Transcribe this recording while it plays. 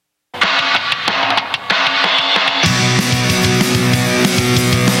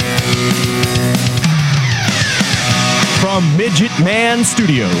Man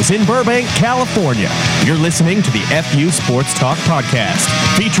Studios in Burbank, California. You're listening to the FU Sports Talk Podcast,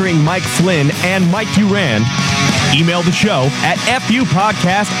 featuring Mike Flynn and Mike Durand. Email the show at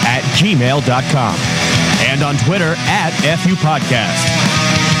fupodcast@gmail.com and on Twitter @FUPodcast.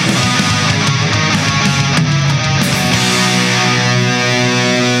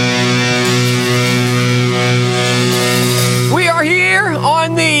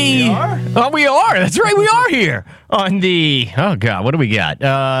 We are. That's right. We are here on the. Oh God, what do we got?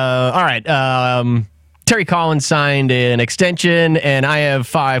 All right. Terry Collins signed an extension, and I have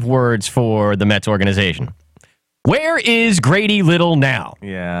 5 words for the Mets organization. Where is Grady Little now?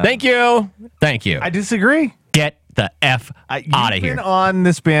 Yeah. Thank you. I disagree. Get the F out of here. You've been on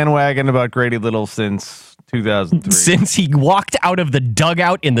this bandwagon about Grady Little since 2003. Since he walked out of the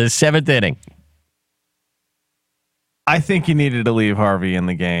dugout in the 7th inning. I think you needed to leave Harvey in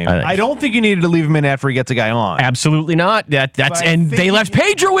the game. I don't think you needed to leave him in after he gets a guy on. Absolutely not. And they left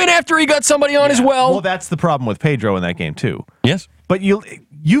Pedro in after he got somebody on as well. Well, that's the problem with Pedro in that game too. Yes. But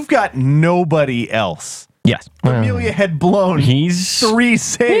you've got nobody else. Yes. Familia had blown 3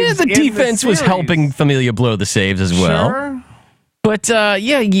 saves. Yeah, the defense was helping Familia blow the saves as well. Sure. But,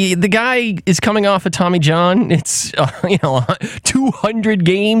 the guy is coming off of Tommy John. It's, 200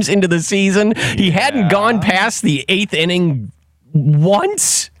 games into the season. He hadn't gone past the 8th inning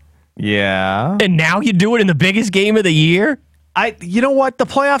once. Yeah. And now you do it in the biggest game of the year? You know what? The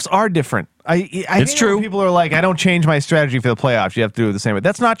playoffs are different. It's true. People are like, I don't change my strategy for the playoffs. You have to do it the same way.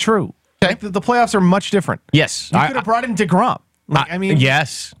 That's not true. Okay. The playoffs are much different. Yes. You could have brought in DeGrom.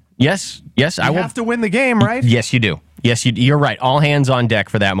 Yes. I have to win the game, right? Yes, you do. Yes, you're right. All hands on deck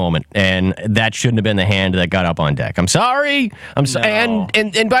for that moment, and that shouldn't have been the hand that got up on deck. I'm sorry. No.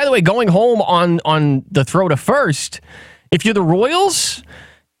 And by the way, going home on the throw to first, if you're the Royals,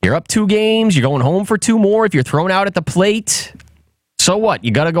 you're up 2 games. You're going home for 2 more. If you're thrown out at the plate, so what?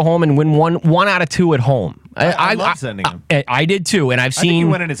 You got to go home and win one out of 2 at home. I love sending him. I did too, and I've seen. I think he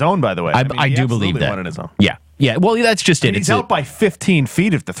went in his own, by the way. I do believe that. Went in his own. Yeah. Well, that's just it. He's out by 15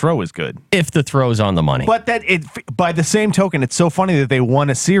 feet if the throw is good. If the throw's on the money. But by the same token, it's so funny that they won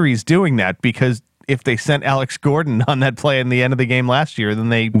a series doing that, because if they sent Alex Gordon on that play in the end of the game last year, then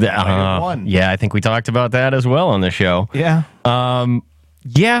they won. Yeah, I think we talked about that as well on the show. Yeah.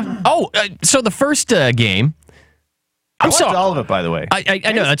 Yeah. Oh, so the first game. I watched all of it, by the way.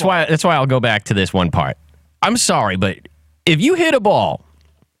 I know. That's why I'll go back to this one part. I'm sorry, but if you hit a ball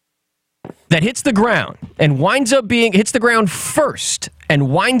that hits the ground and hits the ground first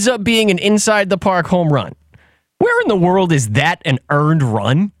and winds up being an inside the park home run, where in the world is that an earned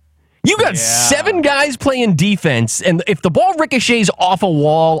run? You got 7 guys playing defense, and if the ball ricochets off a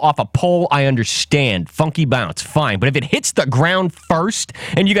wall, off a pole, I understand. Funky bounce, fine. But if it hits the ground first,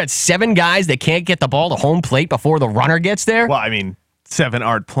 and you got 7 guys that can't get the ball to home plate before the runner gets there? Well, I mean, 7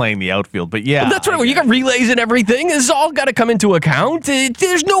 aren't playing the outfield, but yeah. Well, that's right. You got relays and everything. This has all got to come into account.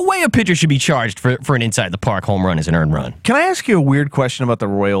 There's no way a pitcher should be charged for an inside-the-park home run as an earned run. Can I ask you a weird question about the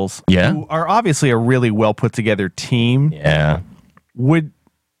Royals? Yeah. Who are obviously a really well-put-together team. Yeah.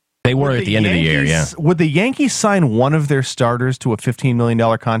 They were at the end of the year, yeah. Would the Yankees sign one of their starters to a $15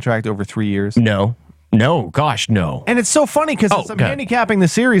 million contract over 3 years? No, gosh, no. And it's so funny because I'm handicapping the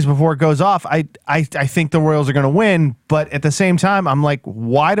series before it goes off. I think the Royals are going to win, but at the same time, I'm like,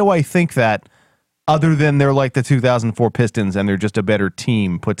 why do I think that other than they're like the 2004 Pistons and they're just a better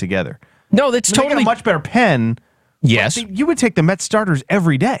team put together? No, that's totally a much better pen. Yes. You would take the Mets starters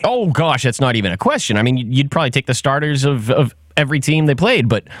every day. Oh, gosh, that's not even a question. I mean, you'd probably take the starters of every team they played,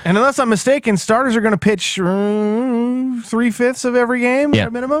 but... And unless I'm mistaken, starters are going to pitch 3/5 of every game at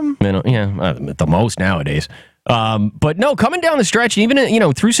a minimum? At the most nowadays. But no, coming down the stretch,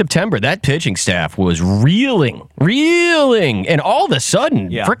 even through September, that pitching staff was reeling, and all of a sudden,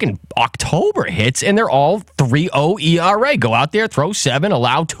 freaking October hits, and they're all 3.0 ERA. Go out there, throw 7,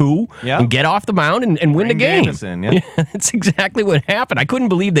 allow 2, and get off the mound and win the game. That's exactly what happened. I couldn't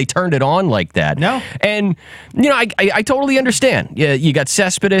believe they turned it on like that. No, and I totally understand. Yeah, you got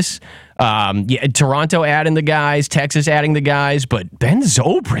Cespedes. Toronto adding the guys, Texas adding the guys, but Ben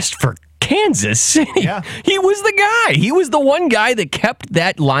Zobrist for Kansas City. Yeah. He was the guy. He was the one guy that kept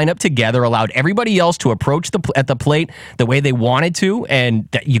that lineup together, allowed everybody else to approach at the plate the way they wanted to, and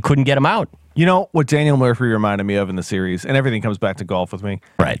that you couldn't get him out. You know what Daniel Murphy reminded me of in the series, and everything comes back to golf with me.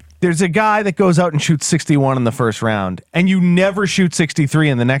 Right. There's a guy that goes out and shoots 61 in the first round, and you never shoot 63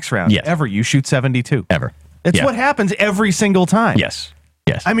 in the next round. Yes. Ever. You shoot 72. Ever. It's what happens every single time. Yes.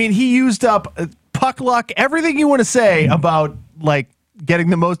 I mean, he used up puck luck, everything you want to say about, like, getting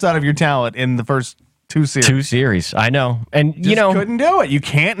the most out of your talent in the first 2 series. 2 series. I know. And, couldn't do it. You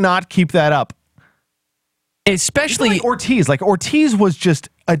can't not keep that up. Especially like Ortiz. Like Ortiz was just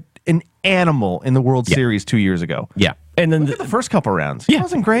an animal in the World Series 2 years ago. Yeah. And then Look at the first couple rounds. He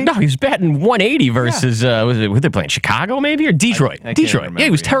wasn't great. No, he was batting 180 versus were they playing Chicago maybe or Detroit? I can't Detroit. remember, Yeah,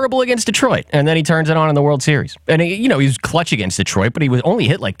 he was terrible against Detroit, and then he turns it on in the World Series. And he was clutch against Detroit, but he was only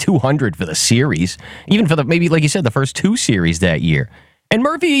hit like 200 for the series, even for the maybe like you said the first two series that year. And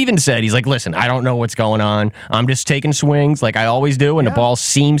Murphy even said, he's like, listen, I don't know what's going on. I'm just taking swings like I always do, and the ball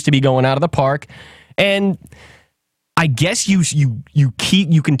seems to be going out of the park. And I guess you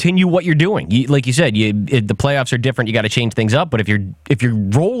continue what you're doing. Like you said, the playoffs are different. You got to change things up. But if you're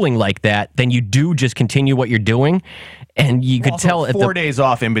rolling like that, then you do just continue what you're doing. And you could tell 4 days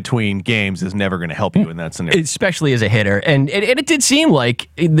off in between games is never going to help you in that scenario, especially as a hitter. And it did seem like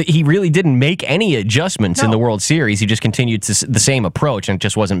he really didn't make any adjustments in the World Series. He just continued the same approach and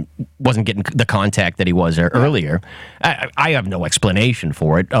just wasn't getting the contact that he was earlier. I have no explanation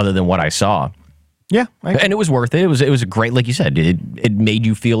for it other than what I saw. Yeah, and it was worth it. It was a great, like you said, it made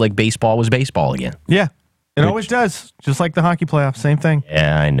you feel like baseball was baseball again. Yeah, it always does. Just like the hockey playoffs, same thing.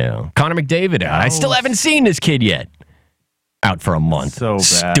 Yeah, I know. Connor McDavid out. I still haven't seen this kid yet. Out for a month. So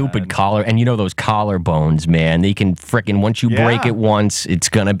bad. Stupid collar. And those collarbones, man, they can frickin' once you break it once, it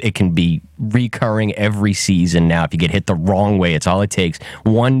can be recurring every season now. If you get hit the wrong way, it's all it takes.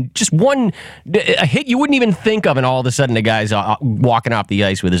 A hit you wouldn't even think of, and all of a sudden the guy's walking off the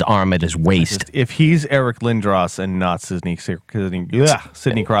ice with his arm at his waist. If he's Eric Lindros and not Sidney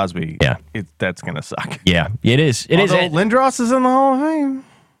Crosby, that's going to suck. Yeah, it is. Although Lindros is in the Hall of Fame.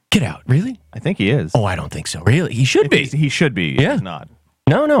 Get out. Really? I think he is. Oh, I don't think so. Really? He should be. He should be. Yeah. He's not.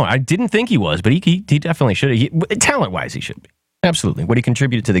 No, I didn't think he was, but he definitely should. Talent-wise, he should be. Absolutely. What he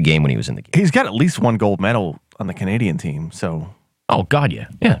contributed to the game when he was in the game. He's got at least one gold medal on the Canadian team, so... Oh, God, yeah.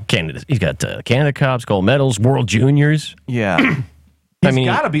 Yeah, Canada. He's got Canada Cups, gold medals, World Juniors. Yeah. He's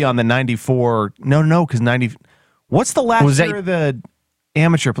got to be on the 94... No, because 90... What's the last year of the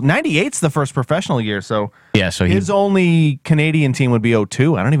amateur... 98's the first professional year, so... Yeah, so his only Canadian team would be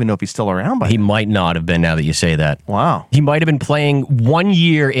 02. I don't even know if he's still around. He might not have been, now that you say that. Wow. He might have been playing 1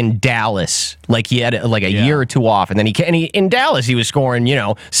 year in Dallas, like he had like a year or two off, and then in Dallas he was scoring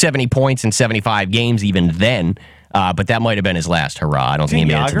 70 points in 75 games even then. But that might have been his last hurrah. I don't think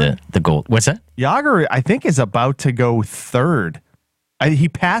he made it to the goal. What's that? Yager, I think, is about to go third. He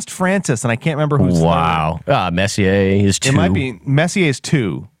passed Francis, and I can't remember who's third. Messier is 2. It might be Messier's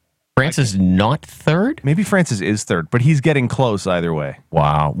 2. Francis not third? Maybe Francis is third, but he's getting close either way.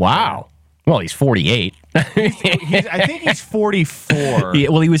 Wow. Well, he's 48. I think he's 44. Yeah,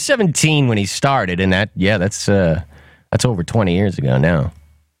 well, he was 17 when he started, and that's over 20 years ago now.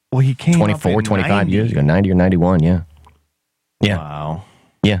 Well, he came 24, 25 years ago, 90 or 91, yeah. Yeah. Wow.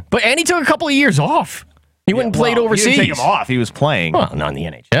 Yeah. And he took a couple of years off. He went and played overseas. He didn't take him off. He was playing. Well, not in the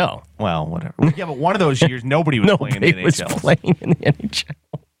NHL. Well, whatever. Yeah, but one of those years, nobody was playing in the NHL. was playing in the NHL.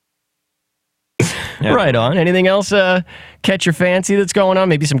 Yeah. Right on. Anything else catch your fancy that's going on?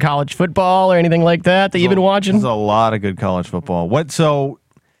 Maybe some college football or anything like that you've been watching? There's a lot of good college football. A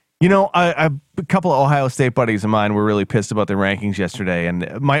couple of Ohio State buddies of mine were really pissed about the rankings yesterday,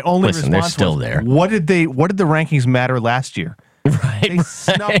 and my only response still was, there. What did the rankings matter last year? Right. They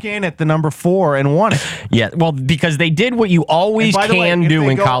snuck in at the number 4 and won it. Yeah, well, because they did what you always can do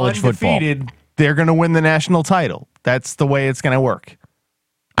in college football. They're going to win the national title. That's the way it's going to work.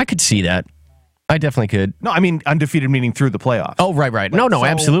 I could see that. I definitely could. No, I mean undefeated meaning through the playoffs. Oh, right. No,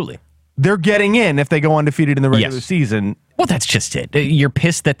 absolutely. They're getting in if they go undefeated in the regular season. Well, that's just it. You're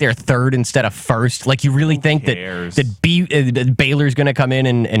pissed that they're third instead of first. Like, you really think that Baylor's going to come in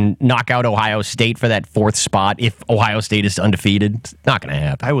and knock out Ohio State for that 4th spot if Ohio State is undefeated? It's not going to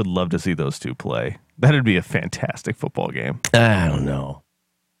happen. I would love to see those two play. That'd be a fantastic football game. I don't know.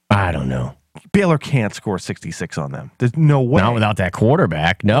 Baylor can't score 66 on them. There's no way. Not without that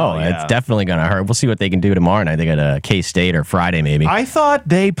quarterback. No, it's definitely going to hurt. We'll see what they can do tomorrow night. They got K-State or Friday maybe. I thought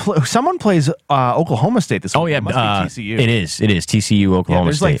someone plays Oklahoma State this weekend. Oh, yeah. It must be TCU. It is. TCU,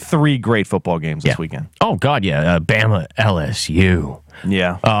 Oklahoma State. There's like 3 great football games this weekend. Oh, God, yeah. Bama, LSU.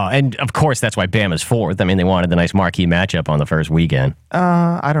 Yeah. And, of course, that's why Bama's 4th. I mean, they wanted the nice marquee matchup on the first weekend.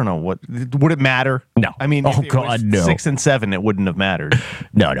 I don't know. Would it matter? No. I mean, no. 6 and 7, it wouldn't have mattered.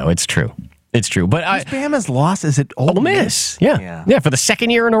 No, it's true. It's true. But Bama's loss? Is it Ole Miss? Yeah, for the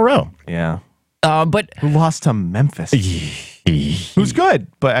second year in a row. Yeah. But who lost to Memphis? Who's good,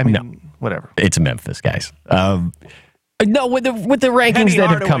 but I mean, whatever. It's Memphis, guys. No, with the rankings Penny that have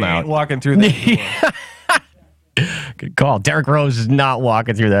Hardaway come out, walking through that door. Good call. Derrick Rose is not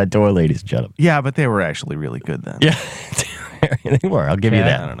walking through that door, ladies and gentlemen. Yeah, but they were actually really good then. Yeah, they were. I'll give you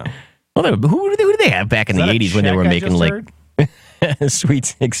that. I don't know. Well, who did they have back in the 80s when they were making like?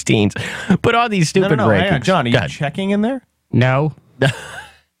 Sweet 16s. But all these stupid No, hang on. rankings. John, are Go you ahead. checking in there? No.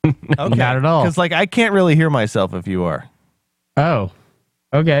 Okay. Not at all. Because I can't really hear myself if you are. Oh.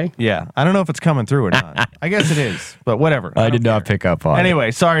 Okay. Yeah, I don't know if it's coming through or not. I guess it is, but whatever. I did not pick up on it.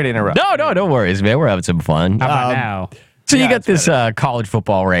 Anyway, sorry to interrupt. No, don't worry, man. We're having some fun. How about now? So you Yeah, got this college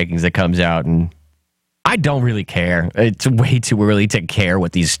football rankings that comes out, and I don't really care. It's way too early to care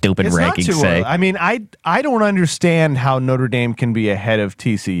what these stupid It's not rankings too say. early. I mean, I don't understand how Notre Dame can be ahead of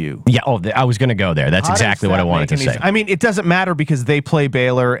TCU. Yeah, I was going to go there. That's How does exactly what that I wanted to make any say. sense? I mean, it doesn't matter because they play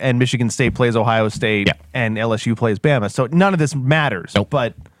Baylor and Michigan State plays Ohio State Yeah. and LSU plays Bama. So none of this matters. Nope.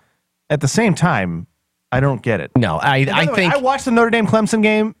 But at the same time, I don't get it. No, I By the way, think I watched the Notre Dame Clemson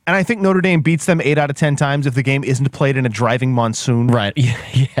game, and I think Notre Dame beats them 8 out of 10 times if the game isn't played in a driving monsoon. right.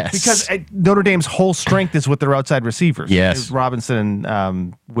 Yes, Because Notre Dame's whole strength is with their outside receivers. Yes. It's Robinson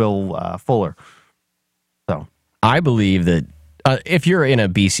and Will Fuller. So I believe that if you're in a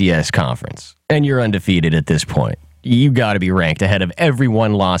BCS conference and you're undefeated at this point, you got to be ranked ahead of every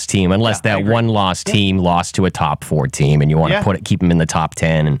one-loss team, unless I that agree. one-loss team lost to a top 4 team, and you want Yeah. to keep them in the top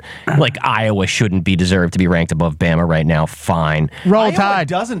 10. And like Iowa shouldn't be deserved to be ranked above Bama right now. Fine. Roll Iowa Tide.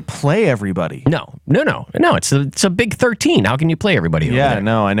 doesn't play everybody. No. It's a big 13. How can you play everybody? Over Yeah, there?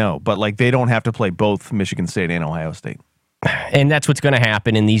 no, I know. But they don't have to play both Michigan State and Ohio State. And that's what's going to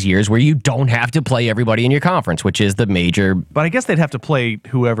happen in these years where you don't have to play everybody in your conference, which is the major. But I guess they'd have to play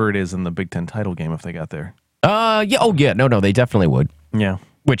whoever it is in the Big Ten title game if they got there. Yeah. Oh, yeah. No, they definitely would. Yeah.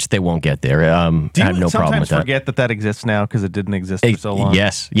 Which they won't get there. I have no problem with that. forget that exists now because it didn't exist for so long?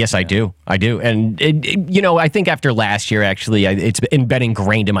 Yes, I do. And I think after last year, actually, it's been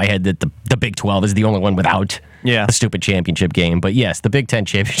ingrained in my head that the Big 12 is the only one without Yeah. the stupid championship game. But yes, the Big 10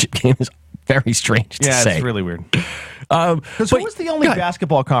 championship game is very strange to Yeah, say. it's really weird. But Because who was the only go ahead.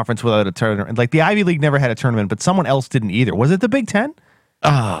 basketball conference without a tournament? Like the Ivy League never had a tournament, but someone else didn't either. Was it the Big Ten?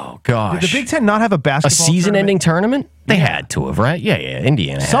 Oh gosh, Did the Big Ten not have a a basketball season-ending tournament? They had to have, right? Yeah.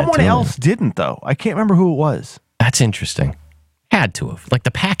 Indiana. had Someone to have. else didn't, though. I can't remember who it was. That's interesting. Had to have. Like the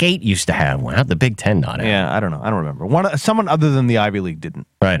Pac-8 used to have one. How'd the Big Ten not have? Yeah, I don't know. I don't remember. Someone other than the Ivy League didn't.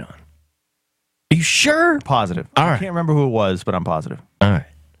 Right on. Are you sure? Positive. All I right. can't remember who it was, but I'm positive. All right.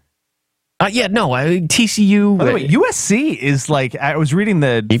 TCU. By the way, USC is I was reading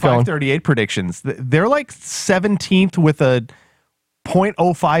the Keep going. 538 predictions. They're 17th with a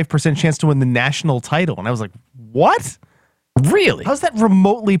 0.05% chance to win the national title. And I was like, what? Really? How's that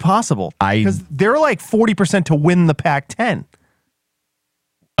remotely possible? Because they're 40% to win the Pac-10.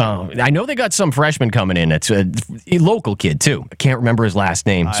 Oh, I know they got some freshman coming in. It's a local kid too. I can't remember his last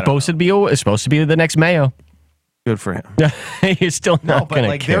name. Supposed to be the next Mayo. Good for him. You're still not But going to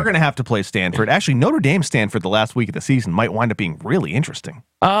they're care. going to have to play Stanford. Actually, Notre Dame Stanford the last week of the season might wind up being really interesting.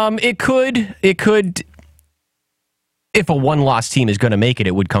 It could. If a one-loss team is going to make it,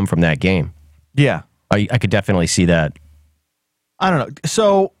 it would come from that game. Yeah. I could definitely see that. I don't know.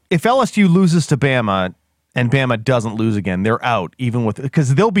 So if LSU loses to Bama and Bama doesn't lose again, they're out, even with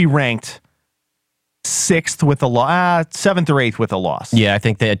because they'll be ranked 6th with a loss, 7th or 8th with a loss. Yeah, I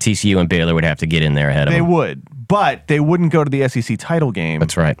think that TCU and Baylor would have to get in there ahead of They them. would, but they wouldn't go to the SEC title game.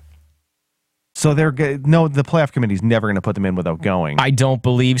 That's right. So the playoff committee's never going to put them in without going. I don't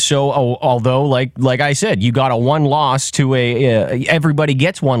believe so. Although, like I said, you got a one loss to everybody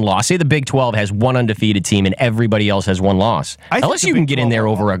gets one loss. Say the Big 12 has one undefeated team and everybody else has one loss. I think Unless the you can Big get in 12 there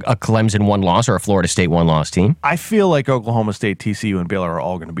over a Clemson one loss or a Florida State one loss team. I feel like Oklahoma State, TCU, and Baylor are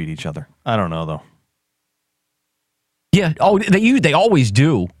all going to beat each other. I don't know though. Yeah. Oh, they always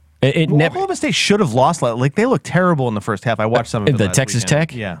do. It never. Oklahoma State should have lost. They looked terrible in the first half. I watched some of it The last Texas weekend.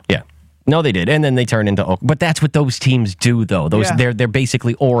 Tech. Yeah. Yeah. No, they did, and then they turned into Oklahoma. But that's what those teams do, though. Yeah. They're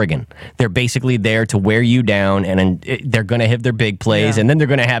basically Oregon. They're basically there to wear you down, and they're going to have their big plays, Yeah. and then they're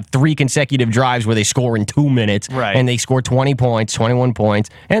going to have 3 consecutive drives where they score in 2 minutes, Right. and they score 20 points, 21 points,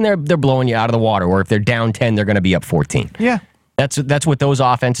 and they're blowing you out of the water. Or if they're down 10, they're going to be up 14. Yeah. That's what those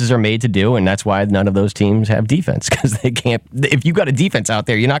offenses are made to do, and that's why none of those teams have defense because they can't. If you got a defense out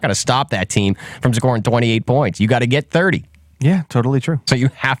there, you're not going to stop that team from scoring 28 points. You got to get 30. Yeah, totally true. So you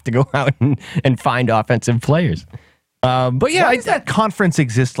have to go out and find offensive players. But yeah, Why does that conference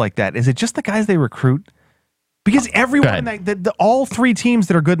exist like that? Is it just the guys they recruit? Because everyone, all 3 teams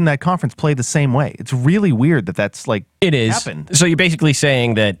that are good in that conference play the same way. It's really weird that's it is. happened. So you're basically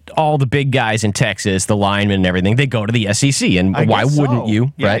saying that all the big guys in Texas, the linemen and everything, they go to the SEC, and I why guess wouldn't so.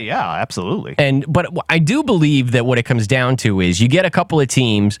 you? Yeah, Right? yeah, absolutely. But I do believe that what it comes down to is you get a couple of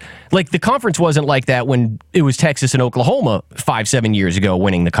teams, like the conference wasn't like that when it was Texas and Oklahoma 5-7 years ago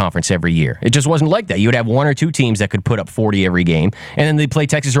winning the conference every year. It just wasn't like that. You would have 1 or 2 teams that could put up 40 every game, and then they'd play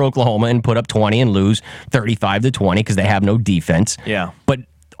Texas or Oklahoma and put up 20 and lose 35 35-20 because they have no defense. Yeah. But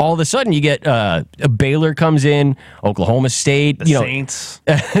all of a sudden, you get Baylor comes in, Oklahoma State, The Saints.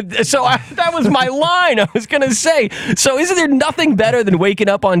 So that was my line. I was going to say. So isn't there nothing better than waking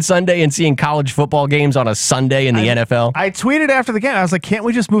up on Sunday and seeing college football games on a Sunday in the NFL? I tweeted after the game. I was like, can't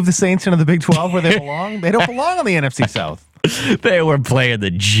we just move the Saints into the Big 12 where they belong? They don't belong on the NFC South. They were playing the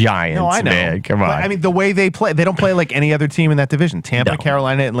Giants. No, I know. Man. Come on. But, I mean, the way they play, they don't play like any other team in that division. Tampa, No.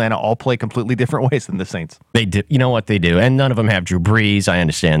 Carolina, Atlanta all play completely different ways than the Saints. They do. You know what they do, and none of them have Drew Brees. I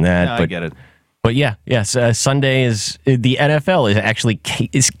understand that. No, but I get it. But yes, Sunday is the NFL is actually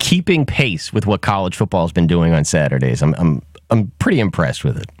is keeping pace with what college football has been doing on Saturdays. I'm pretty impressed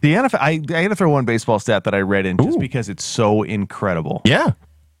with it. The NFL. I got to throw one baseball stat that I read in just because it's so incredible. Yeah.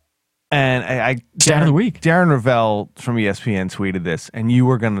 And Stat of the week. Darren Ravel from ESPN tweeted this, and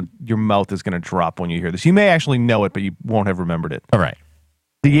your mouth is gonna drop when you hear this. You may actually know it, but you won't have remembered it. All right.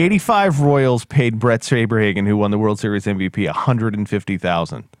 The '85 Royals paid Brett Saberhagen, who won the World Series MVP,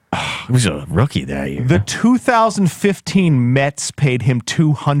 $150,000. He was a rookie that year. The 2015 Mets paid him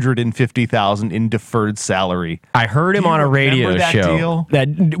 $250,000 in deferred salary. I heard him Do you on a radio remember that show.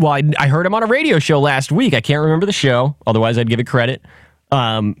 deal? I heard him on a radio show last week. I can't remember the show. Otherwise, I'd give it credit.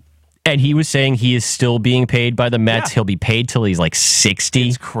 And he was saying he is still being paid by the Mets. Yeah. He'll be paid till he's like 60.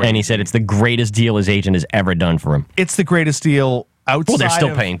 It's crazy. And he said it's the greatest deal his agent has ever done for him. It's the greatest deal outside. Well, they're still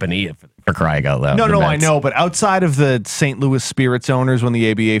of, paying Bonilla for crying out loud. No, the I Mets. know, but outside of the St. Louis Spirits owners when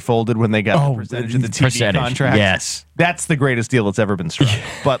the ABA folded, when they got the percentage of the TV contract, yes, that's the greatest deal that's ever been struck.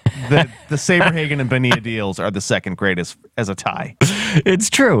 But the Saberhagen and Bonilla deals are the second greatest as a tie. it's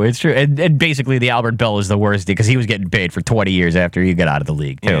true. It's true. And basically, the Albert Bell is the worst because he was getting paid for 20 years after he got out of the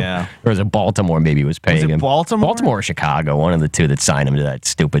league too. Yeah. Or was it Baltimore? Maybe was paying him. Baltimore or Chicago? One of the two that signed him to that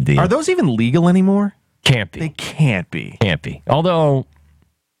stupid deal. Are those even legal anymore? Can't be. They can't be. Can't be. Although,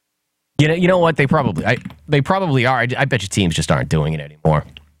 you know what? They probably are. I bet you teams just aren't doing it anymore.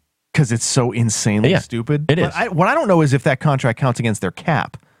 Because it's so insanely Yeah, stupid. it But is. what I don't know is if that contract counts against their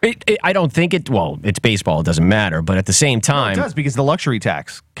cap. I don't think it. Well, it's baseball. It doesn't matter. But at the same time, It does because the luxury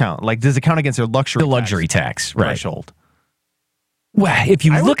tax count. Like, does it count against their luxury? the luxury tax, right? threshold. Well, if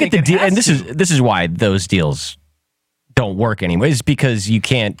you I would look at think the it deal, and has this is why those deals don't work anymore. Is because you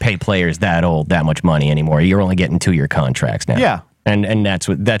can't pay players that old that much money anymore. You're only getting 2-year contracts now. Yeah. And that's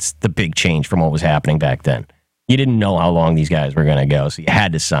the big change from what was happening back then. You didn't know how long these guys were going to go, so you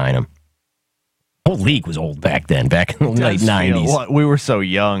had to sign them. The whole league was old back then, back in the late 90s. Well, we were so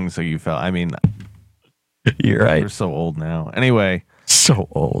young, so you felt. I mean, You're right. we're so old now. Anyway, So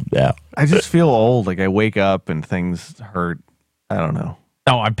old now. I just feel old. Like I wake up and things hurt. I don't know.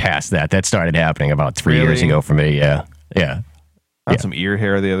 Oh, I'm past that. That started happening about 3 years Really? ago for me. Yeah. I had some ear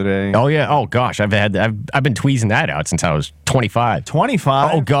hair the other day. Oh yeah. Oh gosh, I've been tweezing that out since I was 25.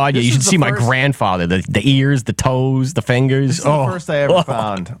 25. Oh god, yeah. This You should is the see my first- grandfather. The ears, the toes, the fingers. This is the first I ever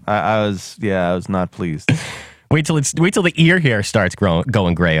found. I was not pleased. Wait till the ear hair starts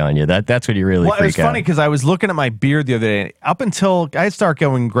going gray on you. That's when you really Well, it was freak out. funny because I was looking at my beard the other day. Up until I start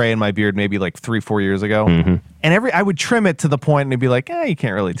going gray in my beard, maybe like 3-4 years ago, and I would trim it to the point and it'd be like, you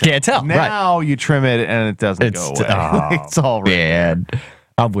can't really tell. Can't tell, Now you trim it and it doesn't go away. It's all right. Man,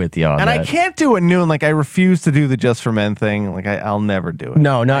 I'm with you on And that. I can't do it noon. Like I refuse to do the Just for Men thing. Like I'll never do it.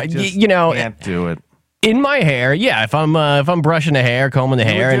 No, I just can't do it. in my hair, yeah. If I'm brushing the hair, combing the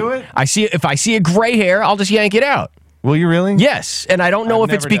hair, would do and it? if I see a gray hair, I'll just yank it out. Will you really? Yes, and I don't know I've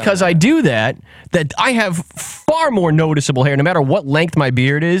if it's never done because that. I do that I have far more noticeable hair. No matter what length my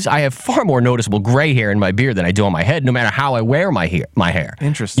beard is, I have far more noticeable gray hair in my beard than I do on my head. No matter how I wear my hair.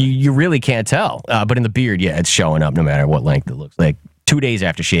 Interesting. You really can't tell. But in the beard, yeah, it's showing up no matter what length it looks like. 2 days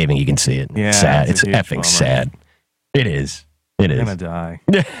after shaving, you can see it. Yeah, It's sad. it's It's a huge effing bummer. sad. It is. It I'm is. gonna die.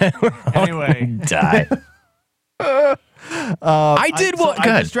 Anyway, Die. I did what? I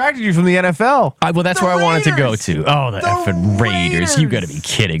Good. distracted you from the NFL. Well, that's The where I wanted to go Raiders! to. Oh, the effing Raiders. You got to be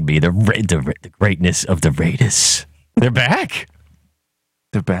kidding me. The greatness of the Raiders. They're back.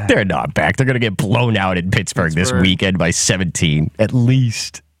 They're back. They're not back. They're going to get blown out in Pittsburgh this Pittsburgh. weekend by 17, at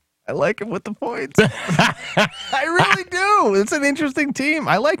least. I like him with the points. I really do. It's an interesting team.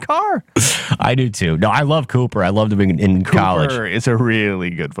 I like Carr. I do too. No, I love Cooper. I loved him in college. Cooper is a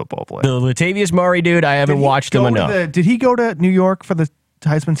really good football player. The Latavius Murray dude, I haven't watched him enough. Did he go to New York for the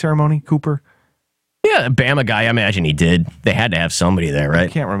Heisman ceremony, Cooper? Yeah, Bama guy, I imagine he did. They had to have somebody there, I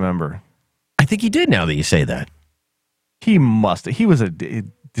right? can't remember. I think he did now that you say that. He must. He was a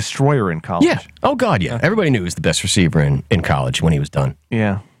destroyer in college. Yeah. Oh, God, yeah. Everybody knew he was the best receiver in college when he was done.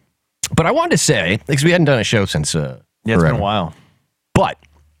 Yeah. But I wanted to say, because we hadn't done a show since Yeah, it's been forever. a while. But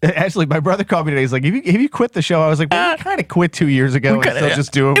Actually, my brother called me today. He's like, have you quit the show? I was like, well, we kind of quit 2 years ago. We still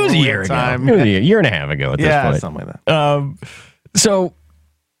just do it. It was a one year ago. time. It was a year and a half ago at this point. Something like that. So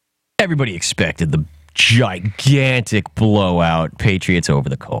everybody expected the gigantic blowout Patriots over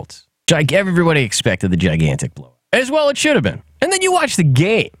the Colts. Everybody expected the gigantic blowout. As well it should have been. And then you watch the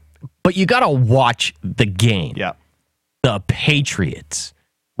game. But you got to watch the game. Yeah. The Patriots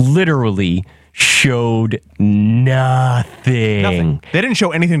literally showed nothing. They didn't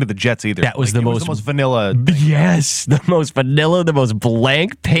show anything to the Jets either. That was the most vanilla. Yes, the most vanilla, the most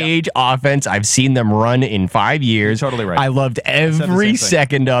blank page offense I've seen them run in 5 years. You're totally right. I loved every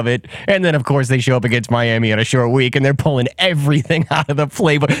second of it. And then, of course, they show up against Miami on a short week, and they're pulling everything out of the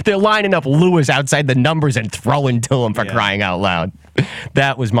playbook. They're lining up Lewis outside the numbers and throwing to him for crying out loud.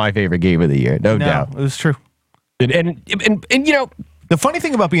 That was my favorite game of the year, no doubt. It was true. And you know, the funny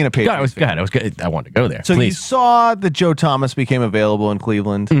thing about being a Patriots fan, I wanted to go there. so Please. you saw that Joe Thomas became available in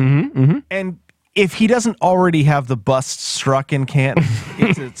Cleveland, and if he doesn't already have the bust struck in Canton,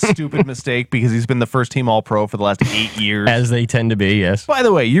 it's a stupid mistake because he's been the first team All-Pro for the last 8 years. As they tend to be, yes. By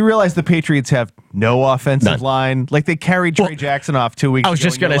the way, you realize the Patriots have no offensive line? Like, they carried Trey Jackson off 2 weeks ago. I was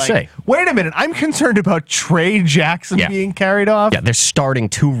just going to say. Wait a minute, I'm concerned about Trey Jackson being carried off? Yeah, they're starting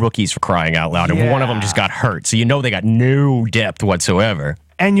 2 rookies for crying out loud, and one of them just got hurt. So you know they got no depth whatsoever.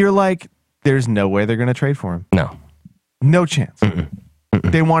 And you're like, there's no way they're going to trade for him. No. No chance.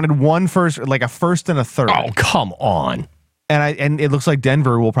 They wanted one first, like a first and a third. Oh, come on. And it looks like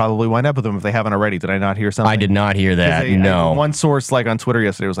Denver will probably wind up with them if they haven't already. Did I not hear something? I did not hear that, no. One source like on Twitter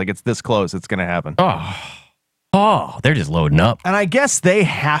yesterday was like, it's this close, it's going to happen. Oh, they're just loading up. And I guess they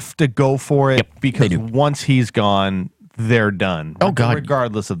have to go for it because once he's gone, they're done. Oh, God.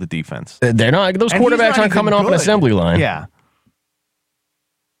 Regardless of the defense. They're not, those And quarterbacks aren't coming off an assembly line. Yeah.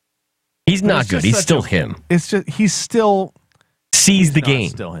 He's not good. He's still him. It's just, he's still... Sees the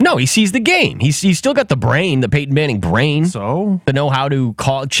game. No, he sees the game. He's still got the brain, the Peyton Manning brain. So? To know how to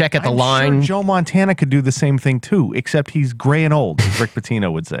check at the line. Sure Joe Montana could do the same thing too, except he's gray and old, as Rick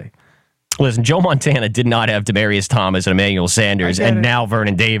Pitino would say. Listen, Joe Montana did not have Demaryius Thomas and Emmanuel Sanders and now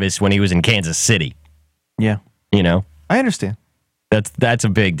Vernon Davis when he was in Kansas City. Yeah. You know? I understand. That's a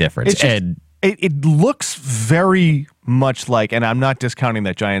big difference. It's just, it looks very much like, and I'm not discounting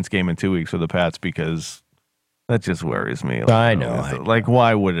that Giants game in 2 weeks for the Pats because that just worries me. Like, I know. Like,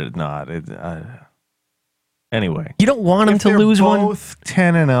 why would it not? Anyway. You don't want them to lose one? Both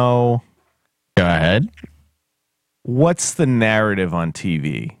 10-0. Go ahead. What's the narrative on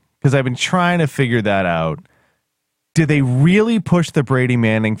TV? Because I've been trying to figure that out. Do they really push the Brady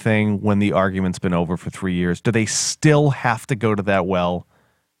Manning thing when the argument's been over for 3 years? Do they still have to go to that well?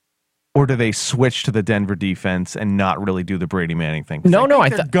 Or do they switch to the Denver defense and not really do the Brady Manning thing? No, I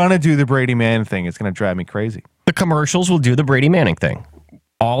think they're going to do the Brady Manning thing. It's going to drive me crazy. The commercials will do the Brady Manning thing.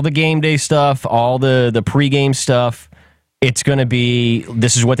 All the game day stuff, all the pregame stuff. It's going to be,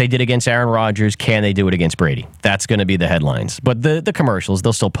 this is what they did against Aaron Rodgers. Can they do it against Brady? That's going to be the headlines. But the commercials,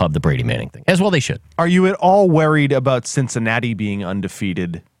 they'll still pub the Brady Manning thing. As well they should. Are you at all worried about Cincinnati being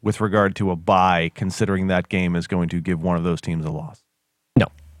undefeated with regard to a bye, considering that game is going to give one of those teams a loss? No.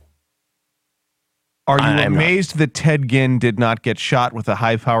 Are you amazed that Ted Ginn did not get shot with a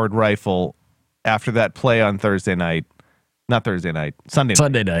high-powered rifle after that play on Thursday night? Not Thursday night, Sunday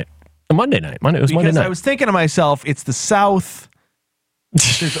night. Monday night. It was Monday night. I was thinking to myself, it's the South.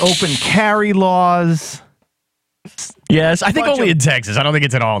 There's open carry laws. Yes, I think only in Texas. I don't think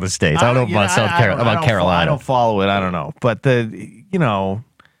it's in all the states. I don't know about Carolina. I don't follow it. I don't know. But a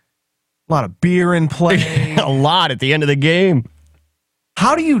lot of beer in play. A lot at the end of the game.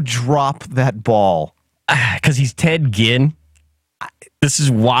 How do you drop that ball? Because he's Ted Ginn. This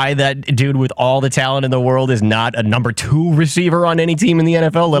is why that dude with all the talent in the world is not a number 2 receiver on any team in the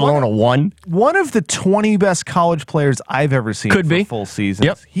NFL, let alone a 1. One of the 20 best college players I've ever seen Could be. Full seasons.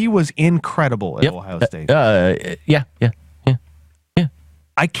 Yep. He was incredible at Ohio State. Yeah.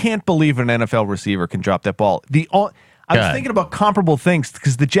 I can't believe an NFL receiver can drop that ball. I was thinking about comparable things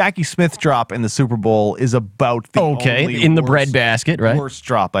because the Jackie Smith drop in the Super Bowl is about the only in the breadbasket, right? Worst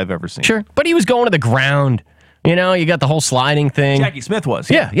drop I've ever seen. Sure, but he was going to the ground. You know, you got the whole sliding thing. Jackie Smith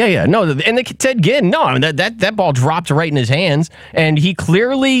was. Yeah. No, and Ted Ginn, no, I mean, that ball dropped right in his hands, and he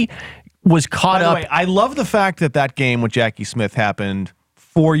clearly was caught up. By the way, I love the fact that game with Jackie Smith happened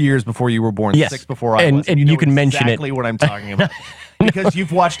 4 years before you were born, 6 before I was. And you can mention exactly what I'm talking about. Because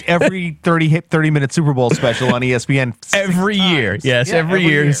you've watched every 30-minute Super Bowl special on ESPN every year. Yes, every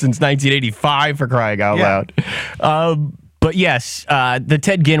year since 1985, for crying out loud. But yes, the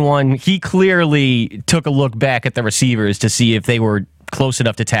Ted Ginn one, he clearly took a look back at the receivers to see if they were close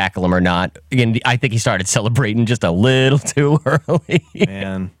enough to tackle him or not. Again, I think he started celebrating just a little too early.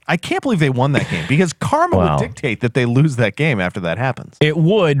 Man, I can't believe they won that game because karma would dictate that they lose that game after that happens. It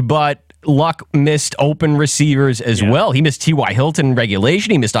would, but Luck missed open receivers as well. He missed T.Y. Hilton in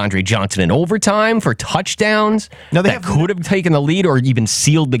regulation. He missed Andre Johnson in overtime for touchdowns. Now that could have taken the lead or even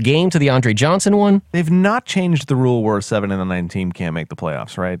sealed the game to the Andre Johnson one. They've not changed the rule where a 7-9 team can't make the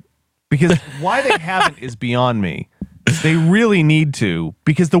playoffs, right? Because why they haven't is beyond me. They really need to,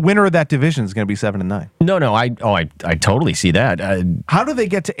 because the winner of that division is going to be 7-9. No, I totally see that. How do they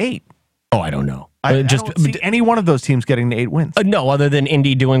get to 8? Oh, I don't know. I don't see any one of those teams getting to 8 wins. No, other than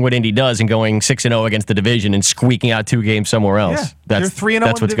Indy doing what Indy does and going 6-0 against the division and squeaking out 2 games somewhere else. Yeah, They're 3-0.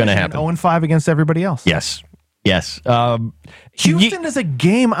 That's what's going to happen. 0-5 against everybody else. Yes. Houston is a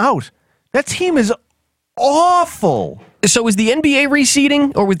game out. That team is awful. So is the NBA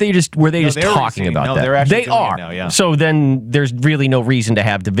reseeding, or were they just talking about that? They're actually they are. Now, yeah. So then there's really no reason to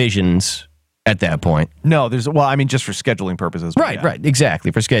have divisions at that point. No, just for scheduling purposes. Right,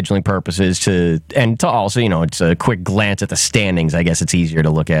 exactly. For scheduling purposes and to also, it's a quick glance at the standings. I guess it's easier to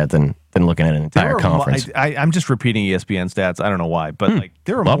look at than looking at an entire conference. I'm just repeating ESPN stats. I don't know why, but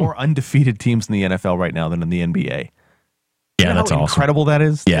there are more undefeated teams in the NFL right now than in the NBA. Yeah, that's how incredible that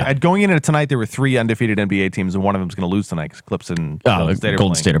is. Yeah. Going into tonight, there were 3 undefeated NBA teams, and one of them's going to lose tonight because Clips and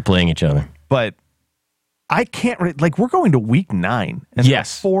Golden State are playing each other. But I can't we're going to week 9, and there are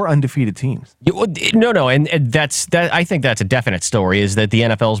 4 undefeated teams. No, and that's that. I think that's a definite story. Is that the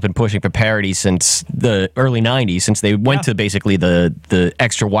NFL's been pushing for parity since the early '90s, since they went to basically the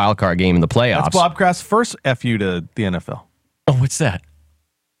extra wild card game in the playoffs. That's Bob Kraft's first FU to the NFL. Oh, what's that?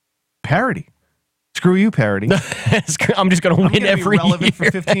 Parity. Screw you, parity. I'm just going to win every year. Relevant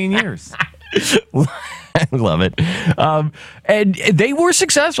for 15 years. I love it. And they were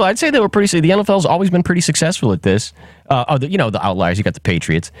successful. I'd say they were pretty. The NFL's always been pretty successful at this. The outliers. You got the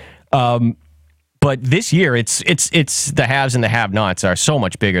Patriots. But this year, it's the haves and the have-nots are so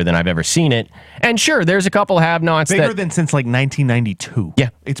much bigger than I've ever seen it. And sure, there's a couple have-nots bigger than since 1992. Yeah,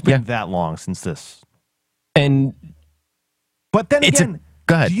 it's been that long since this. But then again,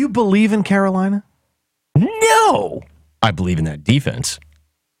 go ahead. Do you believe in Carolina? No, I believe in that defense.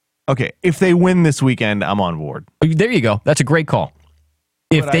 Okay, if they win this weekend, I'm on board. There you go. That's a great call.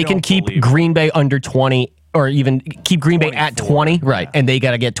 If they can keep Green Bay under 20, or even keep Green Bay at 20, right, and they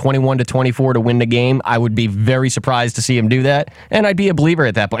got to get 21-24 to win the game, I would be very surprised to see him do that, and I'd be a believer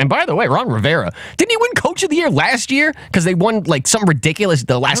at that point. And by the way, Ron Rivera, didn't he win Coach of the Year last year? Because they won like something ridiculous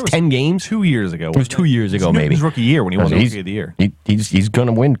the last 10 games? 2 years ago. It was 2 years ago, maybe. His rookie year when he won Rookie of the Year. He's going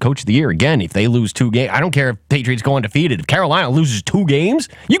to win Coach of the Year again if they lose 2 games. I don't care if Patriots go undefeated. If Carolina loses 2 games,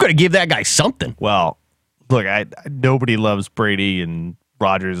 you got to give that guy something. Well, look, nobody loves Brady and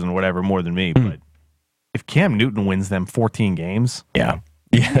Rodgers and whatever more than me, but if Cam Newton wins them 14 games, that's an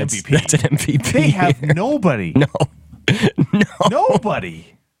MVP. They have nobody. No.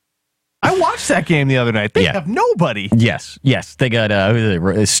 Nobody. I watched that game the other night. They have nobody. Yes. They got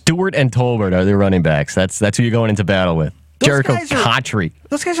Stewart and Tolbert are their running backs. That's who you're going into battle with. Jericho Cotchery.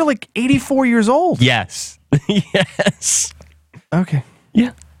 Those guys are like 84 years old. Yes. Yes. Okay.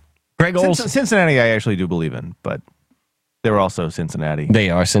 Yeah. Greg Olsen. Cincinnati I actually do believe in, but they were also Cincinnati. They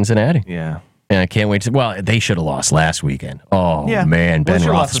are Cincinnati. Yeah. And I can't wait to. Well, they should have lost last weekend. Oh, man. Ben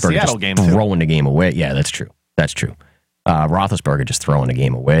Roethlisberger just throwing the game away. Yeah, that's true. Roethlisberger just throwing the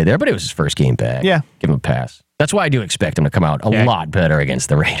game away there, but it was his first game back. Yeah. Give him a pass. That's why I do expect him to come out a lot better against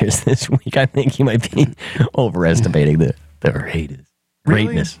the Raiders this week. I think he might be overestimating the Raiders. Really?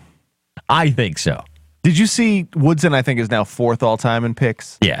 Greatness. I think so. Did you see Woodson, I think, is now 4th all-time in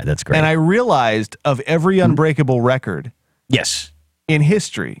picks? Yeah, that's great. And I realized of every unbreakable record in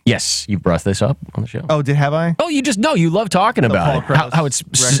history. Yes, you brought this up on the show. Oh, have I? Oh, you love talking about it. How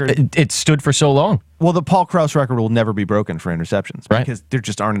it stood for so long. Well, the Paul Krause record will never be broken for interceptions because there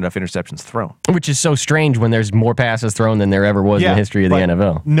just aren't enough interceptions thrown. Which is so strange when there's more passes thrown than there ever was in the history of the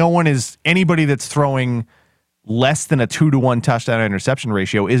NFL. Anybody that's throwing less than a 2-to-1 touchdown interception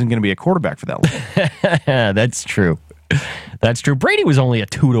ratio isn't going to be a quarterback for that long. That's true. That's true. Brady was only a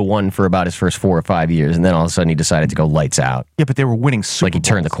 2-to-1 for about his first 4 or 5 years, and then all of a sudden he decided to go lights out. Yeah, but they were winning Super Like he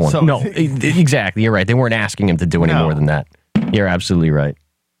turned the Bowls, corner. No, exactly. You're right. They weren't asking him to do any more than that. You're absolutely right.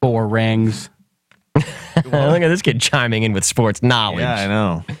 4 rings. Look at this kid chiming in with sports knowledge. Yeah, I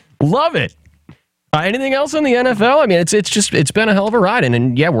know. Love it. Anything else on the NFL? I mean, it's been a hell of a ride,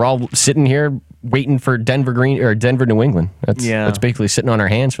 and we're all sitting here waiting for Denver New England. That's basically sitting on our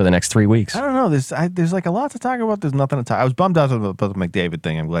hands for the next 3 weeks. I don't know. There's like a lot to talk about. There's nothing to talk. I was bummed out about the McDavid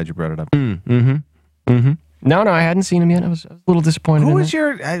thing. I'm glad you brought it up. No, I hadn't seen him yet. I was a little disappointed. Who is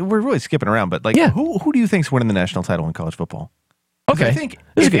we're really skipping around, but who do you think's winning the national title in college football? Okay. I think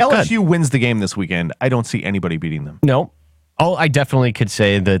This is if good. Go ahead. LSU wins the game this weekend, I don't see anybody beating them. No. Oh, I definitely could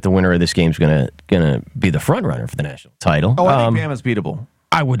say that the winner of this game is gonna be the front runner for the national title. Oh, I think Bama's beatable.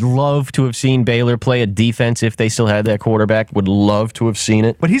 I would love to have seen Baylor play a defense if they still had that quarterback. Would love to have seen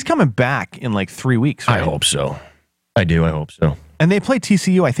it. But he's coming back in like 3 weeks, right? I hope so. I do. I hope so. And they play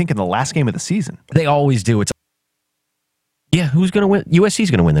TCU, I think, in the last game of the season. They always do. Who's going to win? USC's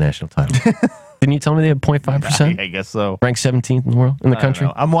going to win the national title. Didn't you tell me they have 0.5%? I guess so. Ranked 17th in the world, in the I don't country?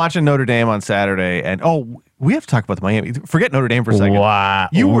 know. I'm watching Notre Dame on Saturday, and we have to talk about the Miami. Forget Notre Dame for a second. Wow.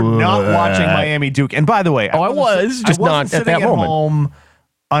 You were not watching Miami Duke. And by the way, I was, just not at that moment. Home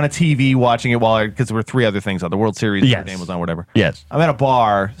on a TV watching it because there were 3 other things on. The World Series, Yes. Notre Dame was on, whatever. Yes. I'm at a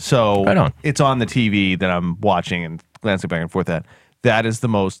bar, so Right on. it's on the TV that I'm watching and glancing back and forth at. That is the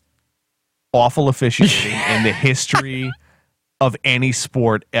most awful officiating in the history of any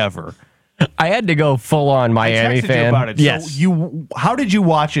sport ever. I had to go full on Miami I texted fan. you about it. Yes. So how did you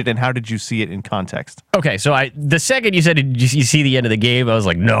watch it, and how did you see it in context? Okay, so the second you said, did you see the end of the game? I was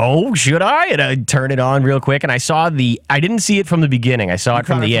like, no, should I? And I turned it on real quick, and I didn't see it from the beginning. I saw it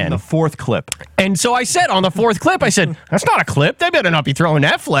from the end. The 4th clip. And so I said on the 4th clip, I said, that's not a clip. They better not be throwing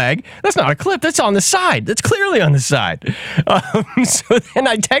that flag. That's not a clip. That's on the side. That's clearly on the side. So then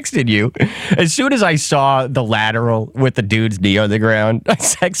I texted you. As soon as I saw the lateral with the dude's knee on the ground, I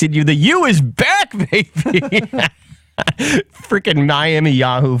texted you, the U is back, baby. Freaking Miami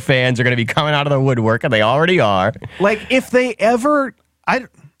Yahoo fans are going to be coming out of the woodwork, and they already are. Like, if they ever...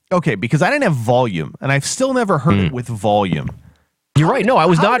 because I didn't have volume, and I've still never heard it with volume. You're right. No, I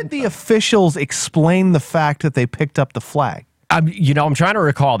was How not. did the officials explain the fact that they picked up the flag? I'm trying to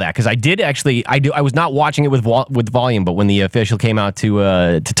recall that because I did actually. I was not watching it with volume, but when the official came out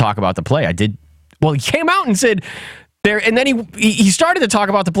to talk about the play, I did. Well, he came out and said there, and then he started to talk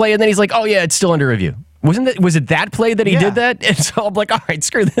about the play, and then he's like, "Oh yeah, it's still under review." Was it that play that he did that? And so I'm like, all right,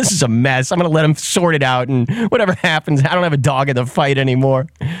 screw this. This is a mess. I'm going to let him sort it out, and whatever happens, I don't have a dog in the fight anymore.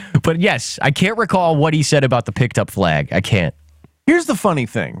 But yes, I can't recall what he said about the picked up flag. I can't. Here's the funny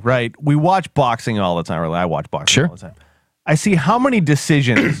thing, right? We watch boxing all the time. Or I watch boxing all the time. I see how many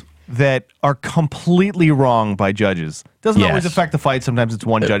decisions that are completely wrong by judges. Doesn't always affect the fight. Sometimes it's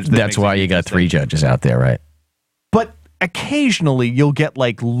one judge. That's why you got 3 judges out there, right? But occasionally you'll get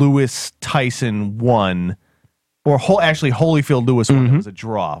like Lewis Tyson won, or Holyfield Lewis won. It was a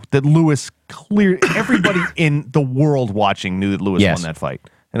draw. That Lewis everybody in the world watching knew that Lewis won that fight,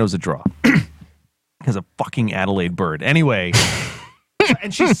 and it was a draw because of fucking Adelaide Bird. Anyway.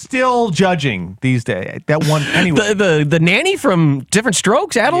 And she's still judging these days. That one, anyway. The nanny from Different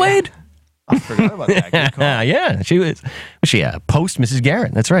Strokes, Adelaide? Yeah. I forgot about that. Good call. Yeah, she was post Mrs.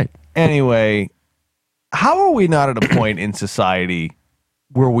 Garrett. That's right. Anyway, how are we not at a point in society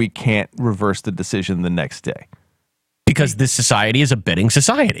where we can't reverse the decision the next day? Because this society is a betting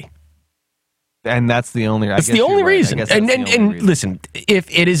society. And that's the only. That's the only reason. And listen, if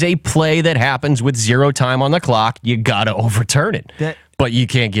it is a play that happens with 0 time on the clock, you gotta overturn it. But you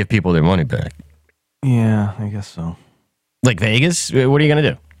can't give people their money back. Yeah, I guess so. Like Vegas, what are you gonna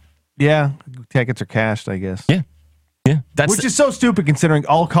do? Yeah, tickets are cashed, I guess. Yeah. Which is so stupid considering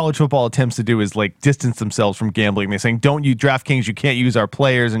all college football attempts to do is like distance themselves from gambling. They're saying, don't you DraftKings, you can't use our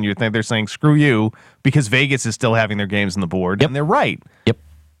players, and they're saying, screw you, because Vegas is still having their games on the board. Yep. And they're right. Yep.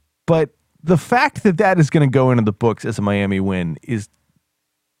 But the fact that is going to go into the books as a Miami win is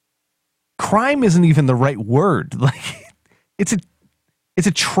crime isn't even the right word. Like it's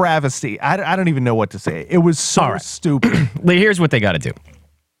a travesty. I don't even know what to say. It was so stupid. Here's what they got to do.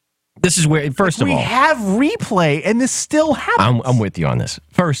 This is where, first of all, we have replay, and this still happens. I'm with you on this.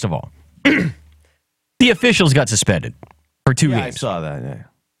 First of all, the officials got suspended for 2 games. I saw that. Yeah.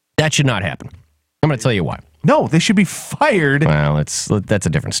 That should not happen. I'm going to tell you why. No, they should be fired. Well, that's a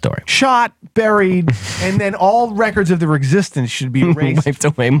different story. Shot, buried, and then all records of their existence should be erased. Wiped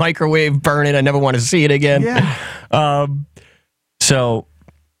away, microwave, burn it. I never want to see it again. Yeah. So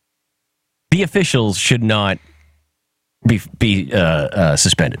the officials should not be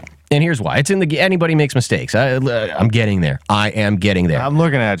suspended. And here's why. It's in the anybody makes mistakes. I'm getting there. I am getting there. I'm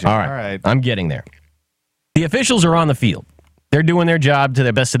looking at you. All right. I'm getting there. The officials are on the field. They're doing their job to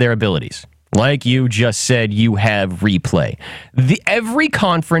the best of their abilities. Like you just said, you have replay. Every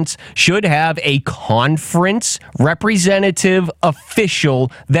conference should have a conference representative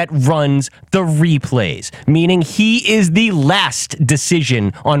official that runs the replays, meaning he is the last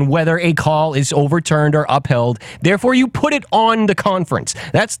decision on whether a call is overturned or upheld. Therefore, you put it on the conference.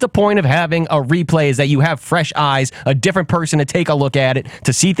 That's the point of having a replay, is that you have fresh eyes, a different person to take a look at it,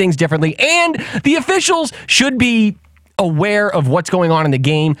 to see things differently, and the officials should be aware of what's going on in the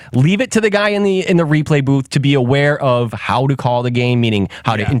game. Leave it to the guy in the replay booth to be aware of how to call the game, meaning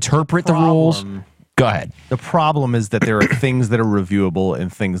how to interpret the rules. Go ahead. The problem is that there are things that are reviewable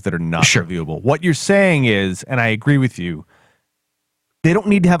and things that are not reviewable. What you're saying is, and I agree with you, they don't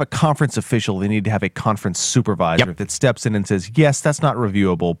need to have a conference official. They need to have a conference supervisor that steps in and says, yes, that's not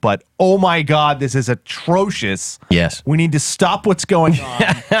reviewable, but oh my God, this is atrocious. Yes. We need to stop what's going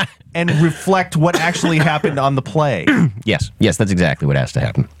on and reflect what actually happened on the play. Yes, that's exactly what has to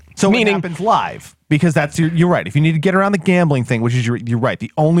happen. So it happens live, because that's you're right. If you need to get around the gambling thing, which is you're right,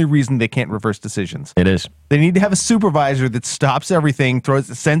 the only reason they can't reverse decisions. It is. They need to have a supervisor that stops everything,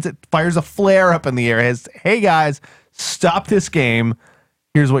 fires a flare up in the air, hey guys, stop this game.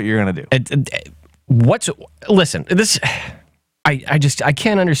 Here's what you're gonna do. Listen, this I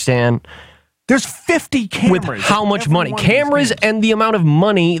can't understand. There's 50 cameras. With how much money? Cameras and the amount of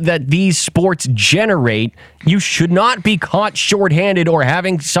money that these sports generate, you should not be caught shorthanded or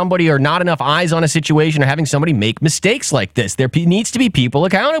having somebody or not enough eyes on a situation or having somebody make mistakes like this. There needs to be people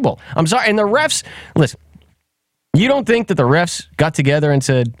accountable. I'm sorry. And the refs, listen, you don't think that the refs got together and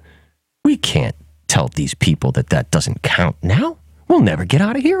said, we can't tell these people that doesn't count now? We'll never get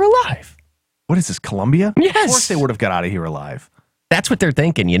out of here alive. What is this, Colombia? Yes. Of course they would have got out of here alive. That's what they're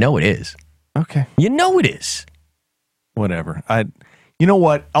thinking. You know it is. Okay. You know it is. Whatever. You know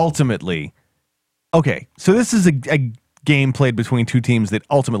what? Ultimately, okay, so this is a game played between two teams that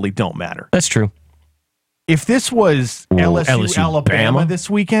ultimately don't matter. That's true. If this was LSU Alabama this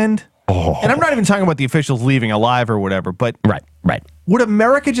weekend, and I'm not even talking about the officials leaving alive or whatever, but right. Would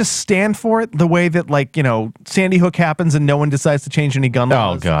America just stand for it the way that, like, Sandy Hook happens and no one decides to change any gun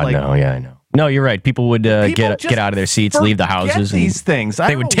laws? Oh, God, no. Yeah, I know. No, you're right. People would get out of their seats, leave the houses. These things.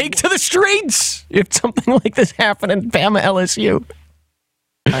 They would take to the streets if something like this happened in Bama LSU.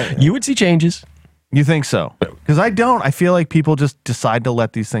 You would see changes. You think so? Because I don't. I feel like people just decide to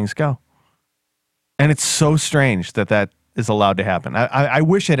let these things go. And it's so strange that is allowed to happen. I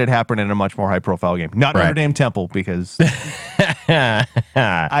wish it had happened in a much more high-profile game. Not Notre Dame Temple, because that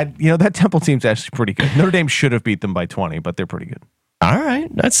Temple team's actually pretty good. Notre Dame should have beat them by 20, but they're pretty good. All right.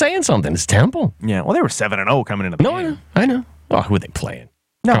 That's saying something. It's Temple. Yeah, well, they were 7-0 coming into the game. I know. Oh, who are they playing?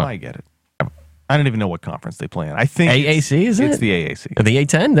 No, I get it. I don't even know what conference they play in. I think AAC, isn't it? It's the AAC. Are the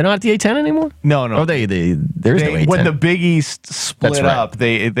A10? They're not at the A10 anymore? No. Oh, there's no A10. When the Big East split up,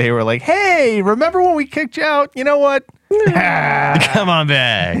 they were like, hey, remember when we kicked you out? You know what? Come on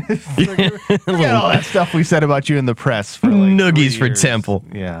back. Forget all that stuff we said about you in the press. For Noogies for Temple.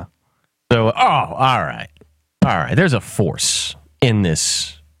 Yeah. So, all right. There's a force in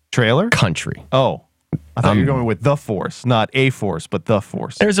this trailer country. Oh, I thought you were going with the force, not a force, but the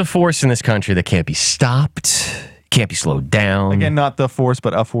force. There's a force in this country that can't be stopped, can't be slowed down. Again, not the force,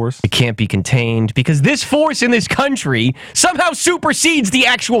 but a force. It can't be contained because this force in this country somehow supersedes the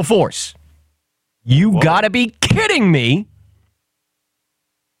actual force. You gotta be kidding me.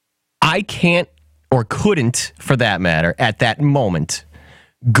 I can't, or couldn't, for that matter, at that moment,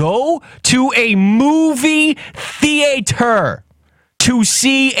 go to a movie theater to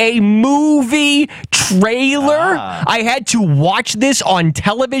see a movie trailer. I had to watch this on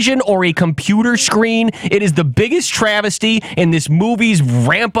television or a computer screen. It is the biggest travesty in this movie's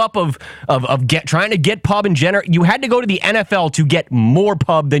ramp up of trying to get pub in general. You had to go to the NFL to get more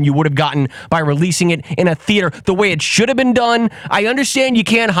pub than you would have gotten by releasing it in a theater the way it should have been done. I understand you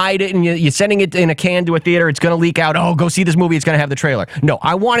can't hide it and you're sending it in a can to a theater. It's going to leak out. Oh, go see this movie. It's going to have the trailer. No,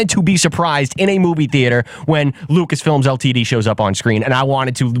 I wanted to be surprised in a movie theater when Lucasfilms Ltd shows up on screen. And I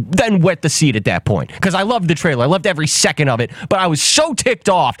wanted to then wet the seat at that point because I loved the trailer. I loved every second of it. But I was so ticked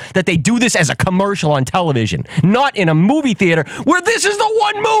off that they do this as a commercial on television, not in a movie theater where this is the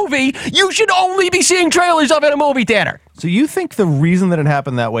one movie you should only be seeing trailers of in a movie theater. So you think the reason that it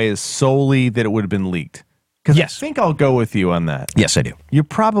happened that way is solely that it would have been leaked? Because I think I'll go with you on that. Yes, I do. You're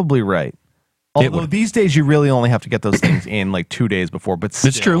probably right. Although these days you really only have to get those things in like 2 days before, but still,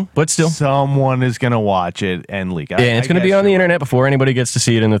 it's true. But still, someone is going to watch it and leak. Yeah, it's going to be on the internet before anybody gets to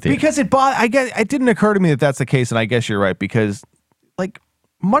see it in the theater. Because it didn't occur to me that that's the case, and I guess you're right. Because like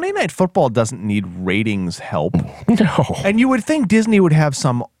Monday Night Football doesn't need ratings help. No, and you would think Disney would have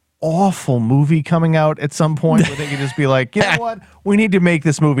some awful movie coming out at some point where they could just be like, you know what, we need to make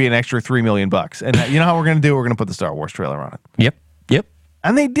this movie an extra $3 million, and you know how we're going to do? We're going to put the Star Wars trailer on it. Yep.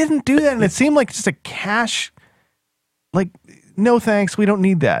 And they didn't do that, and it seemed like just a cash, like, no thanks, we don't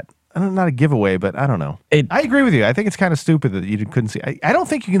need that. Not a giveaway, but I don't know. I agree with you. I think it's kind of stupid that you couldn't see. I don't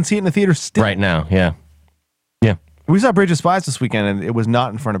think you can see it in the theater still. Right now, yeah. We saw Bridge of Spies this weekend, and it was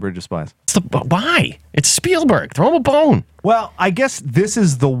not in front of Bridge of Spies. Why? It's Spielberg. Throw him a bone. Well, I guess this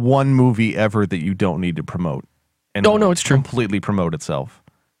is the one movie ever that you don't need to promote. and it's true. completely promote itself.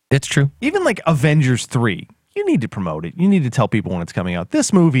 It's true. Even like Avengers 3, you need to promote it. You need to tell people when it's coming out.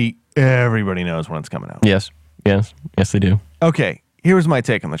 This movie, everybody knows when it's coming out. Yes, they do. Okay, here's my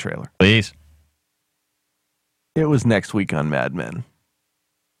take on the trailer. Please. It was next week on Mad Men.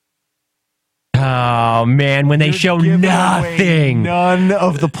 Oh man, when they show nothing, none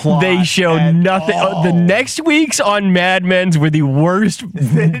of the plot. They show nothing. Oh, the next weeks on Mad Men's were the worst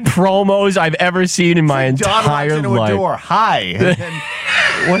promos I've ever seen in my entire into life. A door. Hi. And then,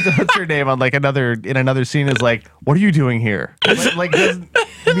 what's her name on like another scene is like, what are you doing here? Like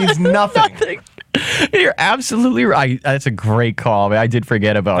it means nothing. You're absolutely right. That's a great call. I did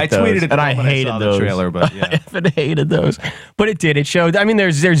forget about those. I tweeted it and I hated saw those. The trailer, but yeah. I even hated those. But it did. It showed. I mean,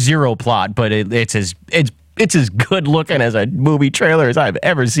 there's zero plot, but it's as good looking as a movie trailer as I've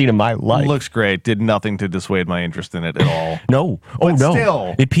ever seen in my life. Looks great. Did nothing to dissuade my interest in it at all. No. But no.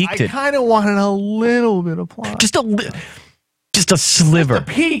 Still, it peaked. I kind of wanted a little bit of plot. Just a sliver. Just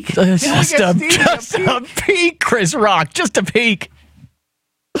a peek. Just a peek, Chris Rock. Just a peek.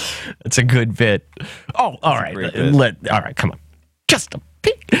 It's a good bit. Oh, all right. All right, come on. Just a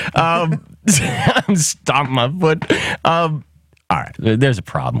peek. I'm stomping my foot. All right. There's a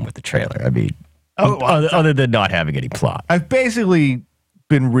problem with the trailer. I mean, other than not having any plot. I've basically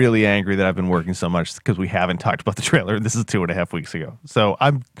been really angry that I've been working so much because we haven't talked about the trailer. This is 2.5 weeks ago. So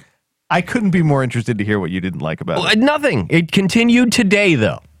I couldn't be more interested to hear what you didn't like about it. Nothing. It continued today,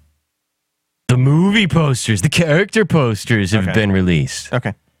 though. The movie posters, the character posters have been released.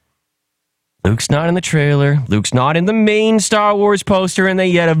 Okay. Luke's not in the trailer. Luke's not in the main Star Wars poster, and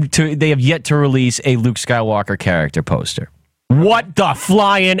they have yet to release a Luke Skywalker character poster. What the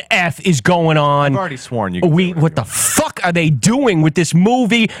flying F is going on? I've already sworn you. What the fuck are they doing with this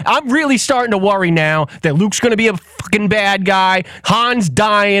movie? I'm really starting to worry now that Luke's going to be a fucking bad guy. Han's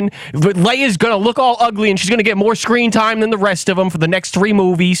dying. Leia's going to look all ugly, and she's going to get more screen time than the rest of them for the next 3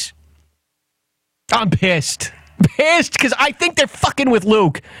 movies. I'm pissed because I think they're fucking with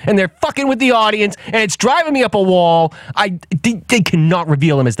Luke and they're fucking with the audience and it's driving me up a wall. They cannot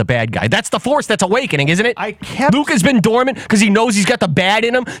reveal him as the bad guy. That's the Force that's awakening, isn't it? Luke has been dormant because he knows he's got the bad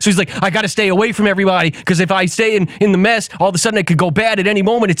in him. So he's like, I got to stay away from everybody because if I stay in the mess, all of a sudden it could go bad at any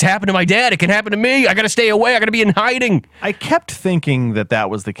moment. It's happened to my dad. It can happen to me. I got to stay away. I got to be in hiding. I kept thinking that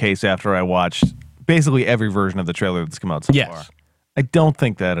was the case after I watched basically every version of the trailer that's come out so far. I don't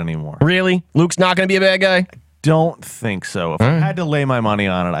think that anymore. Really? Luke's not going to be a bad guy? Don't think so. If I had to lay my money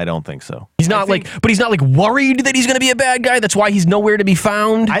on it, I don't think so. He's not but he's not like worried that he's going to be a bad guy. That's why he's nowhere to be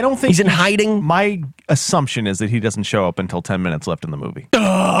found. I don't think he's in hiding. My assumption is that he doesn't show up until 10 minutes left in the movie.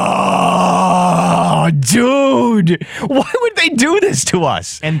 Oh, dude. Why would they do this to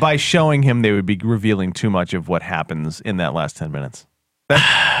us? And by showing him, they would be revealing too much of what happens in that last 10 minutes.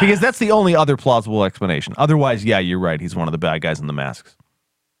 Because that's the only other plausible explanation. Otherwise, yeah, you're right. He's one of the bad guys in the masks.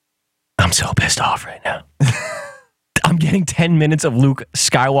 I'm so pissed off right now. I'm getting 10 minutes of Luke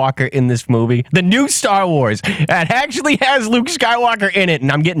Skywalker in this movie. The new Star Wars that actually has Luke Skywalker in it,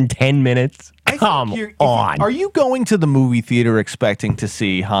 and I'm getting 10 minutes. Come on. Are you going to the movie theater expecting to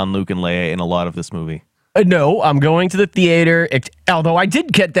see Han, Luke, and Leia in a lot of this movie? No, I'm going to the theater. Although I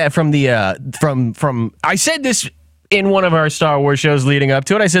did get that from the from I said this in one of our Star Wars shows leading up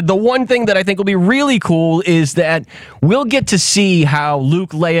to it. I said the one thing that I think will be really cool is that we'll get to see how Luke,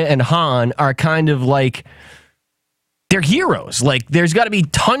 Leia, and Han are kind of like they're heroes. Like there's got to be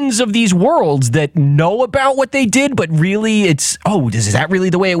tons of these worlds that know about what they did, but really it's, is that really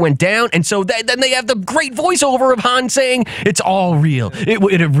the way it went down? And so then they have the great voiceover of Han saying it's all real.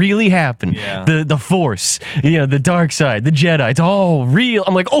 It really happened. Yeah. The Force, the dark side, the Jedi, it's all real.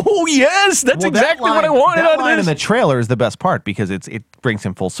 I'm like, oh yes, that's exactly what I wanted out of this. In the trailer is the best part because it brings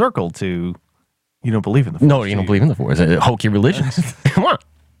him full circle to you don't believe in the Force. No, you don't believe in the Force. Hokey religions. Come on.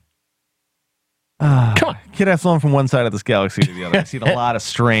 Come on. Kid, I've flown from one side of this galaxy to the other. I've seen a lot of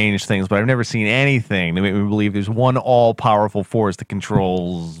strange things, but I've never seen anything that make me believe there's one all-powerful force that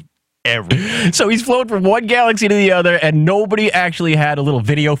controls everything. So he's flown from one galaxy to the other, and nobody actually had a little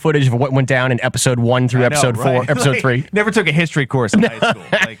video footage of what went down in episode 1 through episode 4, episode 3. Never took a history course in high school.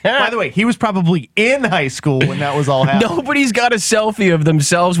 By the way, he was probably in high school when that was all happening. Nobody's got a selfie of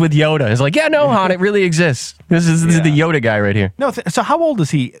themselves with Yoda. It's like, yeah, no, Han, it really exists. This is the Yoda guy right here. No, so how old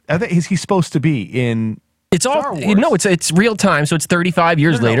is he? Is he supposed to be in? It's Star Wars? No, it's real time, so it's 35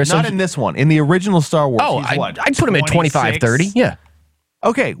 years later. Not in this one. In the original Star Wars. I'd put him at 25, 30. Yeah.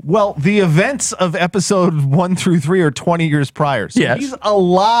 Okay, well, the events of episode 1 through 3 are 20 years prior. So he's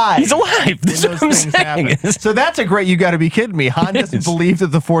alive. He's alive. That's what I'm saying. So that's a great, you got to be kidding me. Han doesn't believe that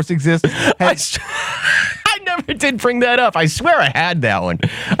the Force exists. I never did bring that up. I swear I had that one.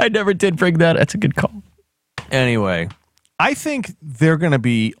 I never did bring that. That's a good call. Anyway, I think they're going to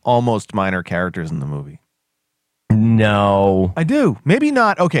be almost minor characters in the movie. No. I do. Maybe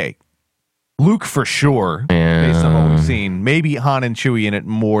not. Okay. Luke for sure, based on what we've seen. Maybe Han and Chewie in it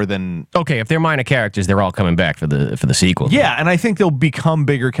more than... Okay, if they're minor characters, they're all coming back for the sequel. Yeah, and I think they'll become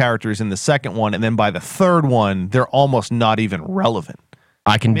bigger characters in the second one, and then by the third one, they're almost not even relevant.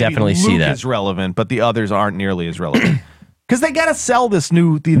 I can Maybe definitely Luke see that. is relevant, but the others aren't nearly as relevant. Because they got to sell the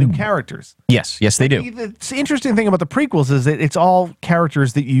new characters. Yes, they do. The interesting thing about the prequels is that it's all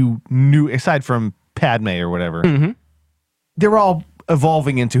characters that you knew, aside from Padme or whatever. Mm-hmm. They're all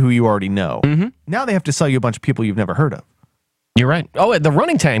evolving into who you already know. Mm-hmm. Now they have to sell you a bunch of people you've never heard of. You're right. Oh, the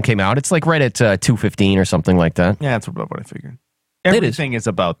running time came out. It's like right at 2:15 or something like that. Yeah, that's about what I figured. It is. Everything is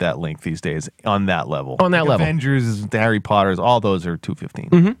about that length these days on that level. On that level. Avengers, the Harry Potters, all those are 2:15.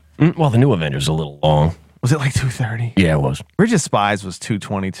 Mm-hmm. Well, the new Avengers is a little long. Was it like 2:30? Yeah, it was. Bridge of Spies was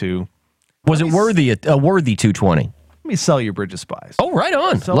 2:22. Was it worthy? A worthy 2:20? Let me sell you Bridge of Spies. Oh, right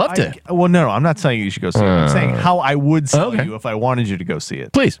on. Loved it. Well, no, I'm not saying you should go see it. I'm saying how I would sell Okay. you if I wanted you to go see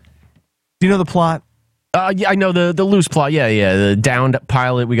it. Please. Do you know the plot? Yeah, I know the loose plot. Yeah. The downed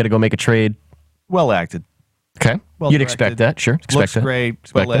pilot. We got to go make a trade. Well acted. Okay. Well You'd directed. expect that. Sure. Expect Looks that. great.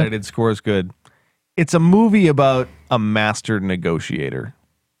 Expect Well edited. Scores good. It's a movie about a master negotiator.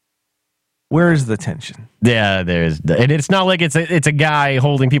 Where's the tension? Yeah, and it's not like it's a guy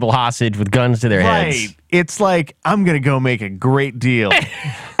holding people hostage with guns to their heads. It's like, I'm going to go make a great deal.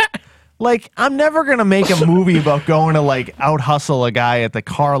 Like, I'm never going to make a movie about going to, like, out hustle a guy at the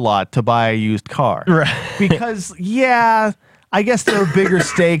car lot to buy a used car. Right. Because, yeah, I guess there are bigger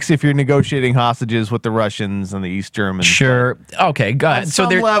stakes if you're negotiating hostages with the Russians and the East Germans. Sure. Okay, go ahead. At some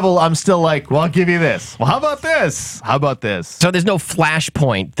level, I'm still like, well, I'll give you this. Well, how about this? How about this? So there's no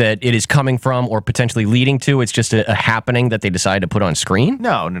flashpoint that it is coming from or potentially leading to. It's just a happening that they decide to put on screen?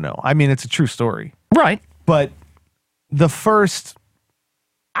 No. I mean, it's a true story. Right. But the first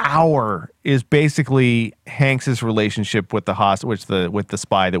hour is basically Hanks's relationship with the with the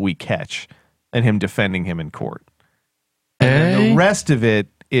spy that we catch and him defending him in court. And then the rest of it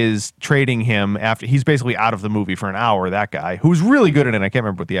is trading him after he's basically out of the movie for an hour, that guy, who's really good at it. I can't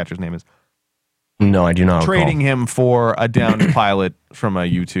remember what the actor's name is. No, I do not Trading recall. him for a downed pilot from a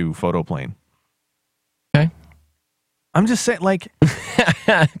U-2 photo plane. Okay. I'm just saying, like,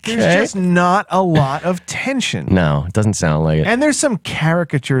 there's just not a lot of tension. No, it doesn't sound like it. And there's some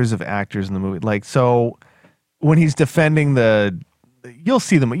caricatures of actors in the movie. Like, so when he's defending you'll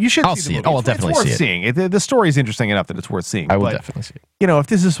see them. You should I'll see see the it. movie. Oh, I'll It's definitely worth see it. seeing. The story is interesting enough that it's worth seeing. I will But, definitely see it. you know, if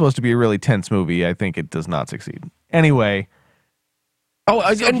this is supposed to be a really tense movie, I think it does not succeed. Anyway,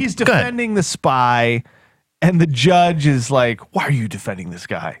 Oh, so he's defending the spy, and the judge is like, "Why are you defending this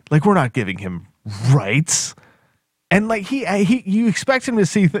guy? Like, we're not giving him rights." And like you expect him to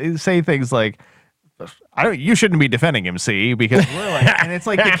say things like, you shouldn't be defending him, see, because we're like, and it's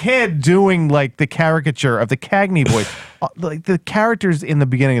like the kid doing like the caricature of the Cagney voice. Like the characters in the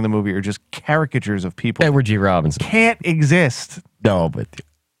beginning of the movie are just caricatures of people Edward G. Robinson. can't exist. No, but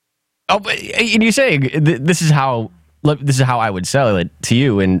and you're saying this is how I would sell it to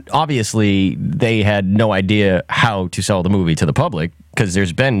you, and obviously they had no idea how to sell the movie to the public because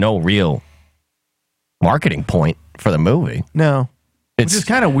there's been no real marketing point for the movie. No, which is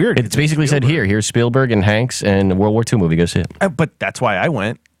kind of weird. It's basically said here's Spielberg and Hanks and a World War II movie. Go see it. But that's why I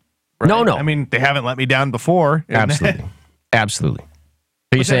went. Right? No. I mean, they haven't let me down before. Absolutely. Absolutely.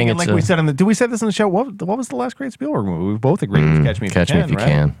 Are you But saying then, it's like we said did we say this in the show? What was the last great Spielberg movie? We both agreed it was Catch Me If You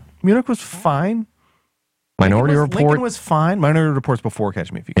Can. Right? Munich was fine. Minority Report? Lincoln was fine. Minority Report's before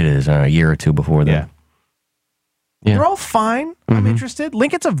Catch Me If You Can. It is a year or two before that. Yeah. They're all fine. I'm interested.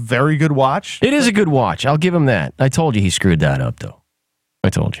 Lincoln's a very good watch. It is a good watch. I'll give him that. I told you he screwed that up, though. I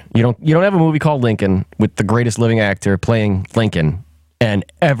told you. You don't have a movie called Lincoln with the greatest living actor playing Lincoln and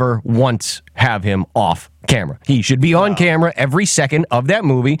ever once have him off camera. He should be on camera every second of that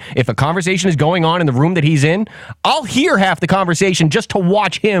movie. If a conversation is going on in the room that he's in, I'll hear half the conversation just to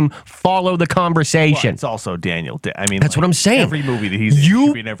watch him follow the conversation. Well, it's also Daniel Day. I mean, that's what I'm saying. Every movie that he's in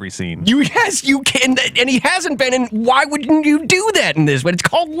should be in every scene. Yes, you can. And he hasn't been. And why wouldn't you do that in this? But it's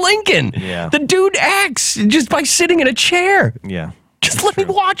called Lincoln. Yeah. The dude acts just by sitting in a chair. Yeah. Just let me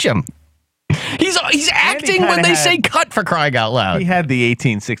watch him. He's acting when they say cut, for crying out loud. He had the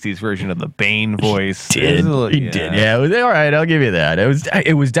 1860s version of the Bane voice. He did. Yeah, it was, all right, I'll give you that.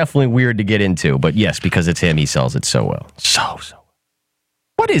 It was definitely weird to get into, but yes, because it's him, he sells it so well. So.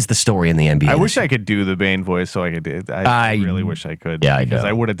 What is the story in the NBA? I wish I could do the Bane voice so I could do it. I really wish I could. Yeah, I because know.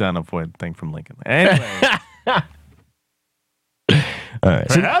 I would have done a thing from Lincoln. Anyway. All right.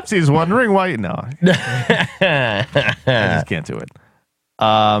 Perhaps he's wondering why. No. I just can't do it.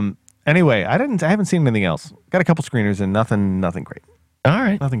 Anyway, I haven't seen anything else. Got a couple screeners and nothing great. All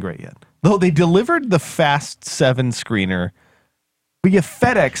right. Nothing great yet. Though they delivered the Fast 7 screener via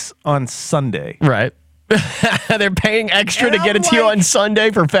FedEx on Sunday. Right. They're paying extra And to get I'm it to you like, on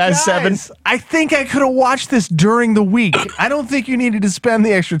Sunday for Fast 7. I think I could have watched this during the week. I don't think you needed to spend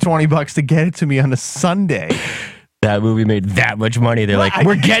the extra $20 to get it to me on a Sunday. That movie made that much money. They're like,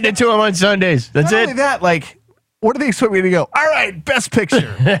 we're getting it to them on Sundays. That's Not it. only that, like, what do they expect me to go? All right, best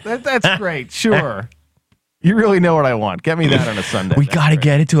picture. That's great. Sure. You really know what I want. Get me that on a Sunday. We That's got to great.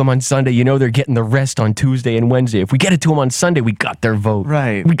 get it to them on Sunday. You know they're getting the rest on Tuesday and Wednesday. If we get it to them on Sunday, we got their vote.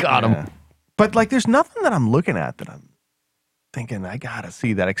 Right. We got them. Yeah. But, like, there's nothing that I'm looking at that I'm thinking I got to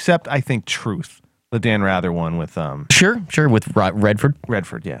see that, except I think Truth, the Dan Rather one with Sure, with Redford.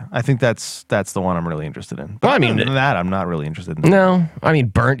 Redford. Yeah. I think that's the one I'm really interested in. Well, I mean, other than that, I'm not really interested in. No, I mean,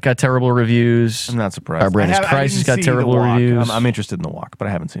 Burnt got terrible reviews. I'm not surprised. Our Brandis I Crisis didn't got see terrible The Walk. reviews. I'm interested in The Walk, but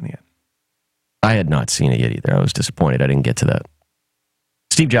I haven't seen it yet. I had not seen it yet either. I was disappointed I didn't get to that.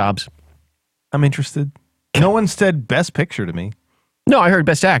 Steve Jobs. I'm interested. No one said Best Picture to me. No, I heard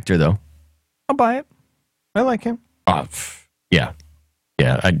Best Actor, though. I'll buy it. I like him. Yeah.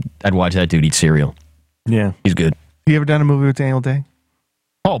 I'd watch that dude eat cereal. Yeah. He's good. You ever done a movie with Daniel Day?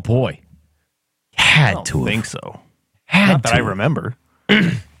 Oh, boy. I Had don't to. think so. Had Not that to. I remember.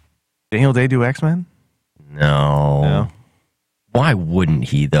 Daniel Day do X-Men? No. Why wouldn't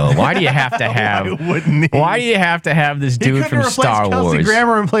he, though? Why do you have to have... Why wouldn't he? Why do you have to have this He dude couldn't from replace Star Kelsey Wars?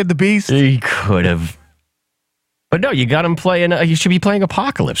 Grammer and played the Beast. He could have. But no, you got him playing... you should be playing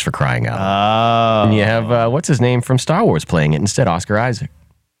Apocalypse, for crying out loud. Oh. And you have, what's his name from Star Wars playing it instead, Oscar Isaac.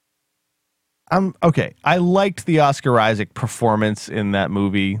 Okay. I liked the Oscar Isaac performance in that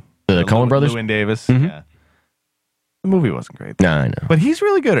movie. The Coen Brothers? Llewyn Davis. Mhm. Yeah. The movie wasn't great. No, I know. But he's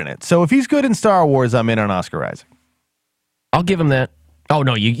really good in it. So if he's good in Star Wars, I'm in on Oscar Isaac. I'll give him that. Oh,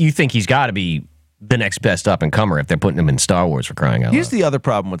 no, you think he's got to be the next best up-and-comer if they're putting him in Star Wars, for crying out Here's loud. the other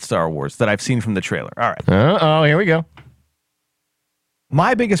problem with Star Wars that I've seen from the trailer. All right. Uh-oh, here we go.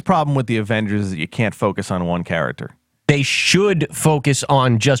 My biggest problem with the Avengers is that you can't focus on one character. They should focus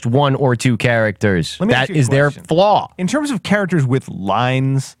on just one or two characters. Let me ask That you a is their question. flaw. In terms of characters with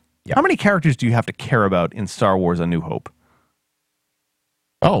lines, how many characters do you have to care about in Star Wars A New Hope?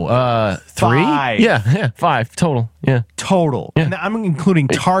 Oh, 3? 5. Yeah, 5 total. Yeah. Total. Yeah. And I'm including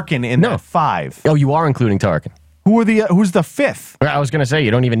Tarkin in No. that 5. Oh, you are including Tarkin. Who's the 5th? I was going to say,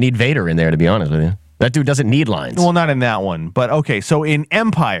 you don't even need Vader in there, to be honest with you. That dude doesn't need lines. Well, not in that one. But okay, so in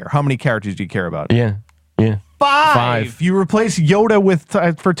Empire, how many characters do you care about? Yeah. 5. You replace Yoda with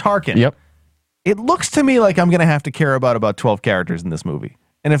for Tarkin. Yep. It looks to me like I'm going to have to care about 12 characters in this movie.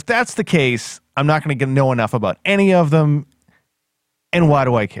 And if that's the case, I'm not going to know enough about any of them. And why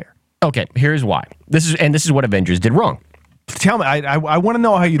do I care? Okay, here's why. This is what Avengers did wrong. Tell me. I want to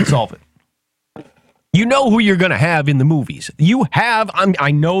know how you'd solve it. You know who you're going to have in the movies. You have,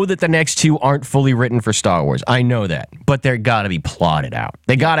 I know that the next two aren't fully written for Star Wars. I know that. But they're got to be plotted out.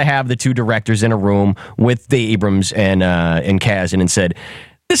 They got to have the two directors in a room with the Abrams and Kasdan and said,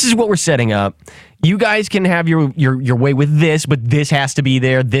 this is what we're setting up. You guys can have your way with this, but this has to be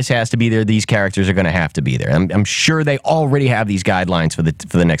there. This has to be there. These characters are going to have to be there. I'm sure they already have these guidelines for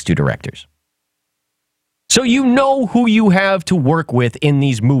the next two directors. So you know who you have to work with in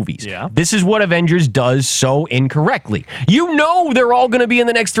these movies. Yeah. This is what Avengers does so incorrectly. You know they're all going to be in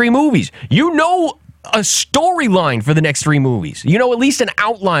the next 3 movies. You know a storyline for the next 3 movies. You know at least an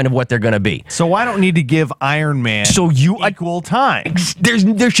outline of what they're going to be. So I don't need to give Iron Man equal time.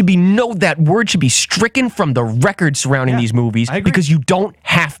 There should be that word should be stricken from the record surrounding these movies I agree. because you don't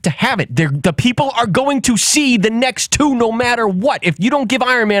have to have it. The people are going to see the next 2 no matter what. If you don't give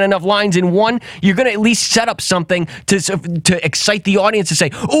Iron Man enough lines in 1, you're going to at least set up something to excite the audience to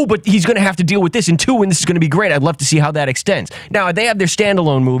say, oh, but he's going to have to deal with this in 2 and this is going to be great. I'd love to see how that extends. Now, they have their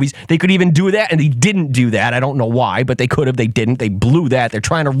standalone movies. They could even do that, and they didn't do that. I don't know why, but they could have. They didn't. They blew that. They're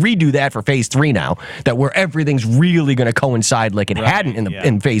trying to redo that for Phase 3 now, where everything's really going to coincide like it hadn't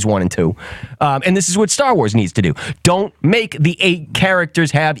in Phase 1 and 2. And this is what Star Wars needs to do. Don't make the 8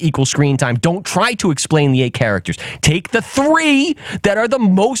 characters have equal screen time. Don't try to explain the 8 characters. Take the 3 that are the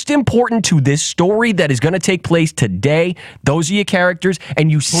most important to this story that is going to take place today. Those are your characters,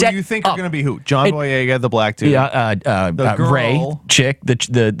 and you set Who do you think up. are going to be who? John Boyega, the black dude. The girl. Ray, chick,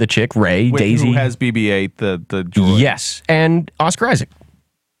 the chick, Ray, Daisy. Who has BB-8, the droid. Yes, and Oscar Isaac.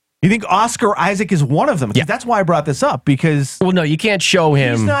 You think Oscar Isaac is one of them? Because that's why I brought this up, because Well, no, you can't show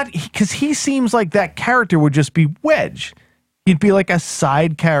him. he's not, because he seems like that character would just be Wedge. He'd be like a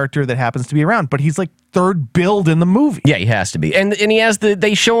side character that happens to be around, but he's like third build in the movie. Yeah, he has to be, and he has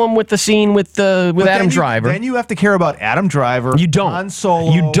they show him with the scene with Adam Driver. Then you have to care about Adam Driver. You don't. Han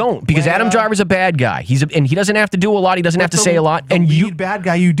Solo. You don't, because Leia. Adam Driver's a bad guy. And he doesn't have to do a lot. He doesn't have to say a lot. The lead bad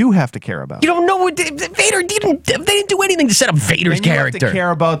guy you do have to care about. You don't know what Vader didn't. They didn't do anything to set up Vader's and you character. have to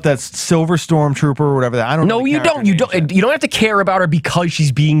care about that Silver Stormtrooper or whatever that. I don't know. No, you don't. You don't have to care about her because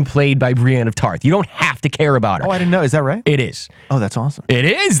she's being played by Brienne of Tarth. You don't have to care about her. Oh, I didn't know. Is that right? It is. Oh, that's awesome. It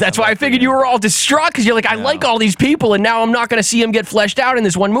is. That's why I figured you were all distraught, because you're like, I like all these people, and now I'm not going to see them get fleshed out in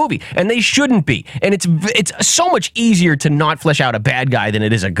this one movie, and they shouldn't be. And it's so much easier to not flesh out a bad guy than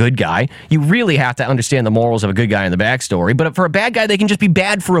it is a good guy. You really have to understand the morals of a good guy in the backstory. But for a bad guy, they can just be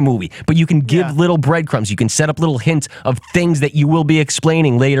bad for a movie. But you can give little breadcrumbs. You can set up little hints of things that you will be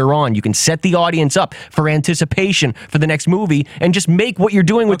explaining later on. You can set the audience up for anticipation for the next movie, and just make what you're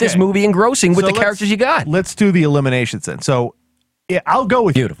doing with this movie engrossing with the characters you got. Let's do the eliminations then. So I'll go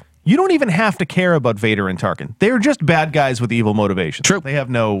with Beautiful. You don't even have to care about Vader and Tarkin. They're just bad guys with evil motivations. True. They have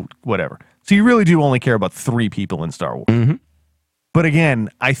no whatever. So you really do only care about 3 people in Star Wars. Mm-hmm. But again,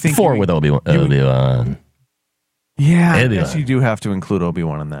 I think 4 with Obi-Wan. Yeah, I guess you do have to include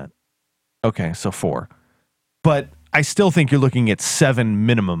Obi-Wan in that. Okay, so 4. But I still think you're looking at 7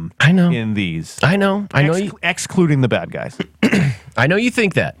 minimum. I know. In these. I know. Excluding the bad guys. I know you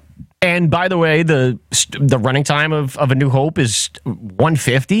think that. And by the way, the running time of A New Hope is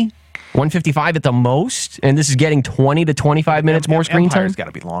 150, 155 at the most, and this is getting 20 to 25 minutes more screen time. Empire's got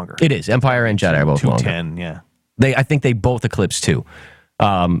to be longer. It is. Empire and Jedi are both longer. 210, yeah. I think they both eclipse too.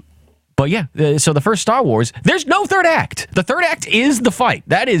 But yeah, so the first Star Wars, there's no third act. The third act is the fight.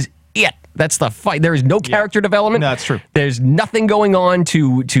 That is it. That's the fight. There is no character development. No, that's true. There's nothing going on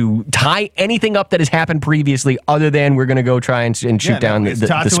to tie anything up that has happened previously, other than we're going to go try and shoot down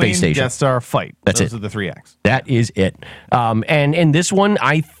the space station. Death Star fight. Those are the 3 acts. That is it. And in this one,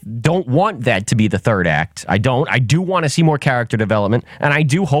 I don't want that to be the third act. I don't. I do want to see more character development, and I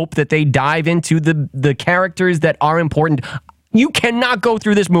do hope that they dive into the characters that are important. You cannot go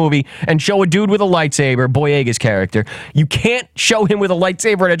through this movie and show a dude with a lightsaber, Boyega's character. You can't show him with a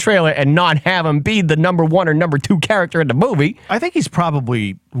lightsaber in a trailer and not have him be the number 1 or number 2 character in the movie. I think he's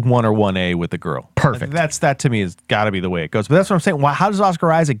probably 1 or 1A with the girl. Perfect. That to me has got to be the way it goes. But that's what I'm saying. How does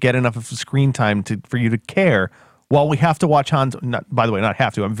Oscar Isaac get enough of screen time for you to care? While we have to watch Han, by the way, not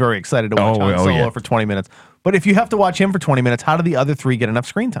have to. I'm very excited to watch Han Solo for 20 minutes. But if you have to watch him for 20 minutes, how do the other 3 get enough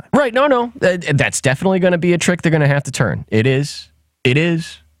screen time? Right. No. That's definitely going to be a trick they're going to have to turn. It is.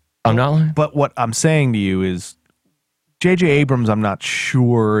 I'm not lying. But what I'm saying to you is J.J. Abrams, I'm not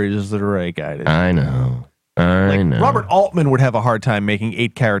sure is the right guy to do. I know. I know. Robert Altman would have a hard time making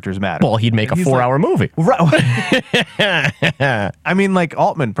 8 characters matter. Well, he'd make a 4-hour movie. Right. I mean,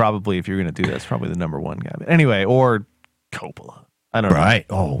 Altman probably, if you're going to do that, is probably the number 1 guy. But anyway, or Coppola. I don't know. Right.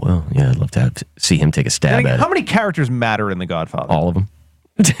 Oh, well, yeah, I'd love to see him take a stab at it. How many characters matter in The Godfather? All of them.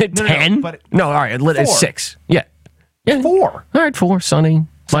 10? No, all right, 4. 6. Yeah. 4. All right, 4. Sonny,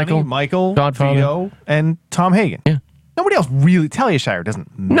 Michael, Godfather, Gio, and Tom Hagen. Yeah. Nobody else really. Talia Shire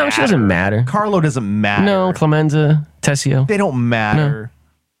doesn't matter. No, she doesn't matter. Carlo doesn't matter. No, Clemenza, Tessio. They don't matter.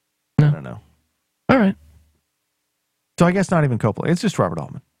 No. I don't know. All right. So I guess not even Coppola. It's just Robert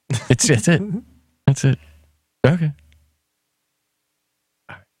Altman. It's it. That's it. Okay.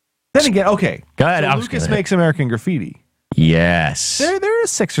 Then again, okay. Go ahead. So Lucas makes American Graffiti. Yes. There are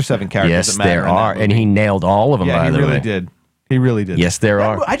 6 or 7 characters. Yes, that matter there are, and he nailed all of them. Yeah, by the way, he really did. He really did. Yes, there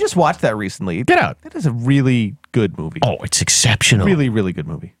are. I just watched that recently. Get out. That is a really good movie. Oh, it's exceptional. Really, really good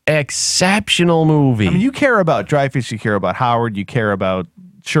movie. Exceptional movie. I mean, you care about Dreyfuss, you care about Howard, you care about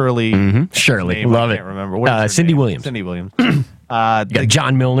Shirley. Mm-hmm. Shirley, love it. I can't remember. What is her Cindy name? Williams. Cindy Williams. You got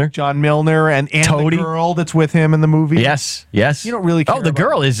John Milner. John Milner and Toady. The girl that's with him in the movie. Yes. You don't really care the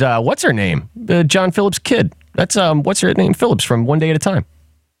girl is, what's her name? John Phillips' kid. That's, what's her name? Phillips from One Day at a Time.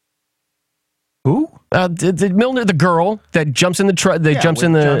 Who? The Milner, the girl that jumps in the truck, jumps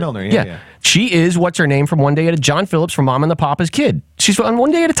in the. John Milner, yeah. She is, what's her name from One Day at a John Phillips from Mom and the Papa's Kid. She's on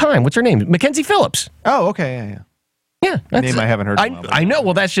One Day at a Time. What's her name? Mackenzie Phillips. Oh, okay, yeah. Yeah, that's name I haven't heard. I know.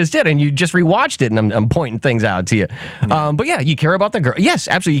 Well, that's just it. And you just rewatched it, and I'm pointing things out to you. Yeah. But yeah, you care about the girl. Yes,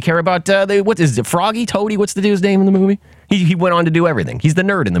 absolutely. You care about what is it? Froggy, Toady? What's the dude's name in the movie? He went on to do everything. He's the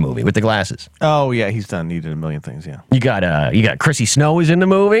nerd in the movie with the glasses. Oh yeah, he did a million things. Yeah. You got Chrissy Snow is in the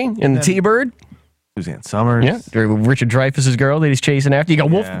movie in the T-Bird. Suzanne Summers. Yeah, Richard Dreyfuss's girl that he's chasing after. You got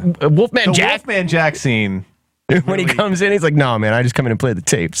Wolfman Jack. Wolfman Jack scene. When he comes in, he's like, "No, man, I just come in and play the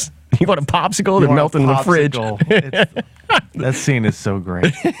tapes." You want a popsicle that melted in the fridge? That scene is so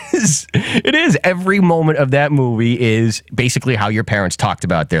great. It is. Every moment of that movie is basically how your parents talked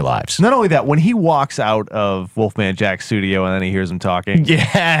about their lives. Not only that, when he walks out of Wolfman Jack's studio and then he hears him talking.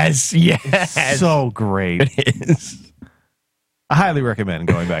 Yes. It's so great. It is. I highly recommend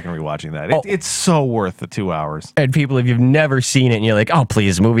going back and rewatching that. It's so worth the 2 hours. And people, if you've never seen it and you're like, oh,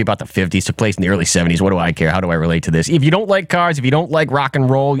 please, a movie about the 50s took place in the early 70s. What do I care? How do I relate to this? If you don't like cars, if you don't like rock and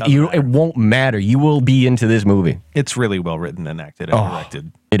roll, it won't matter. You will be into this movie. It's really well written and acted and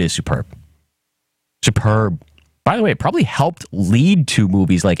directed. It is superb. Superb. By the way, it probably helped lead to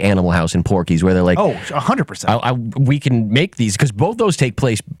movies like Animal House and Porky's, where they're like, oh, 100%. We can make these, because both those take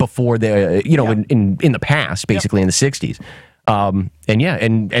place before the, in the past, basically in the 60s.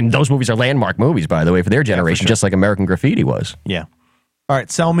 And those movies are landmark movies, by the way, for their generation, just like American Graffiti was. Yeah. All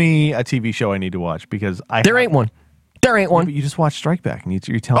right, sell me a TV show I need to watch because there ain't one. There ain't one. But you just watched Strike Back and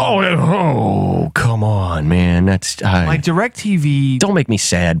you're telling me. Oh, come on, man. That's my DirecTV. Don't make me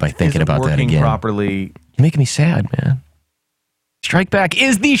sad by thinking about that again. Properly. You're making me sad, man. Strike Back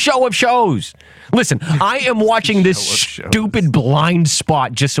is the show of shows. Listen, I am watching this stupid blind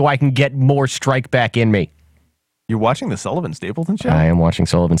spot just so I can get more Strike Back in me. You're watching the Sullivan Stapleton show? I am watching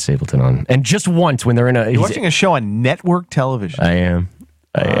Sullivan Stapleton on. And just once when they're in a... You're watching a show on network television. I am.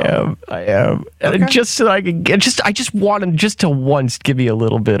 Okay. Just so I can get... I just want him just to once give me a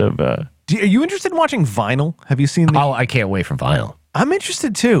little bit of... Are you interested in watching Vinyl? Have you seen Oh, I can't wait for Vinyl. I'm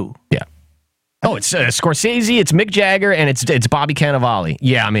interested too. Yeah. Oh, it's Scorsese, it's Mick Jagger, and it's Bobby Cannavale.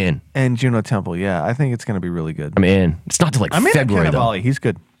 Yeah, I'm in. And Juno Temple. Yeah, I think it's going to be really good. I'm in. It's not till February, though. Cannavale, he's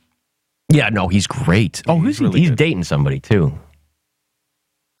good. Yeah, no, he's great. Oh, he's dating somebody, too.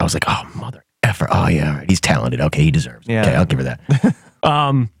 I was like, oh, mother effer. Oh, yeah, right. He's talented. Okay, he deserves it. Yeah. Okay, I'll give her that.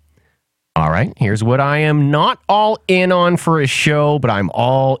 All right, here's what I am not all in on for a show, but I'm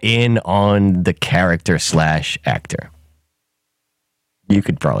all in on the character / actor. You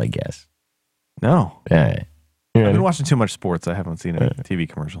could probably guess. No. Yeah. I've been watching too much sports. I haven't seen any TV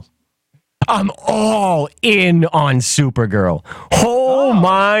commercials. I'm all in on Supergirl. Oh,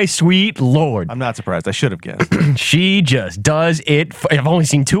 my sweet Lord. I'm not surprised. I should have guessed. She just does it. I've only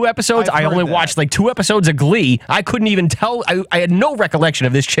seen 2 episodes. I only watched like 2 episodes of Glee. I couldn't even tell. I had no recollection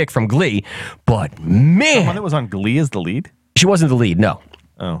of this chick from Glee. But man. The one that was on Glee is the lead? She wasn't the lead, no.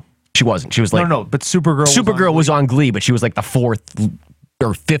 Oh. She wasn't. She was like. No, but Supergirl was on Glee, but she was like the 4th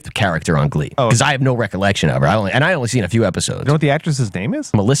or 5th character on Glee. Because I have no recollection of her. I only seen a few episodes. You know what the actress's name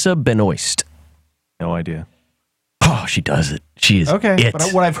is? Melissa Benoist. No idea. Oh, she does it. She is okay. But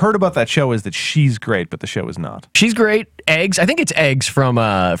what I've heard about that show is that she's great, but the show is not. She's great. Eggs. I think it's Eggs from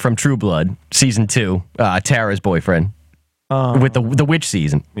True Blood, season 2. Tara's boyfriend with the witch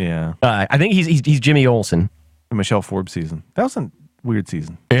season. Yeah. I think he's Jimmy Olsen. The Michelle Forbes season. That was a weird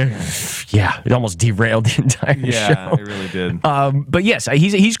season. Yeah, it almost derailed the entire show. Yeah, it really did. But yes,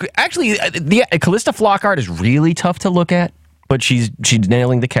 he's actually Callista Flockhart is really tough to look at. But she's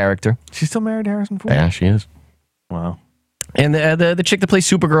nailing the character. She's still married to Harrison Ford? Yeah, she is. Wow. And the chick that plays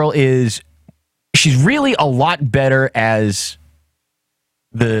Supergirl she's really a lot better as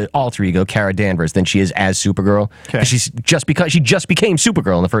the alter ego, Kara Danvers, than she is as Supergirl. Okay. She just became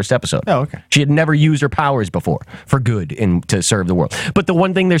Supergirl in the first episode. Oh, okay. She had never used her powers before for good and to serve the world. But the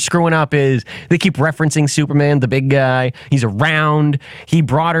one thing they're screwing up is they keep referencing Superman, the big guy. He's around. He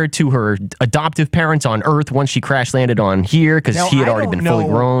brought her to her adoptive parents on Earth once she crash landed on here because he had already been fully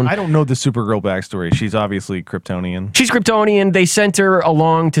grown. I don't know the Supergirl backstory. She's obviously Kryptonian. She's Kryptonian. They sent her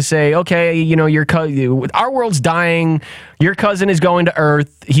along to say, okay, our world's dying. Your cousin is going to Earth.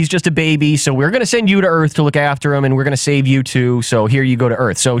 He's just a baby, so we're going to send you to Earth to look after him, and we're going to save you too. So here you go to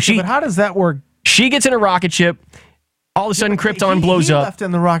Earth. So but how does that work? She gets in a rocket ship. All of a sudden, Krypton blows up. He left in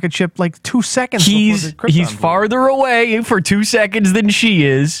the rocket ship like 2 seconds. He's farther away for 2 seconds than she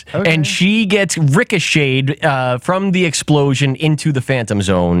is, and she gets ricocheted from the explosion into the Phantom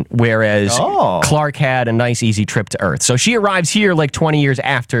Zone, whereas Clark had a nice, easy trip to Earth. So she arrives here like 20 years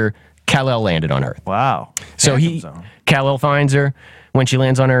after Kal-El landed on Earth. Wow. So Kal-El finds her when she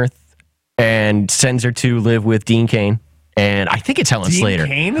lands on Earth and sends her to live with Dean Cain. And I think it's Helen Slater.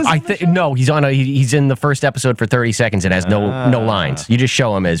 Dean Cain is no, he's in the first episode for 30 seconds and has no lines. You just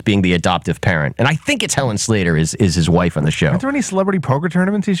show him as being the adoptive parent. And I think it's Helen Slater is his wife on the show. Are there any celebrity poker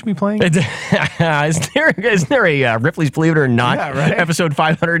tournaments he should be playing? Isn't there a Ripley's Believe It or Not episode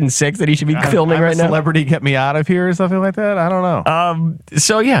 506 that he should be filming right now? Celebrity Get Me Out of Here or something like that? I don't know.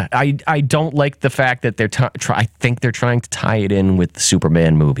 So yeah, I don't like the fact that I think they're trying to tie it in with the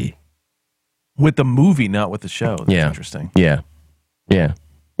Superman movie. With the movie, not with the show. That's interesting. Yeah,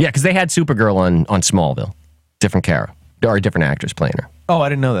 because they had Supergirl on Smallville. Different Kara. Or a different actress playing her. Oh, I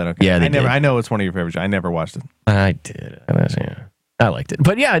didn't know that. Okay. Yeah, they did. I know it's one of your favorites. I never watched it. I did. I liked it.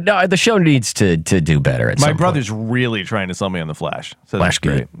 But yeah, no, the show needs to do better at some My point. brother's really trying to sell me on The Flash. So Flash that's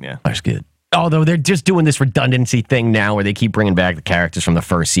great. good. Yeah. Flash good. Although they're just doing this redundancy thing now where they keep bringing back the characters from the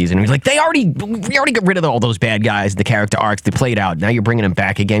first season. And he's like, we already got rid of all those bad guys, the character arcs they played out. Now you're bringing them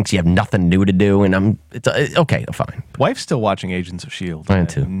back again because you have nothing new to do. And it's okay, fine. Wife's still watching Agents of S.H.I.E.L.D. I am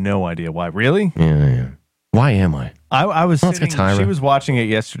too. have no idea why. Really? Yeah. Why am I? I was Well, it's got sitting, Tyra. she was watching it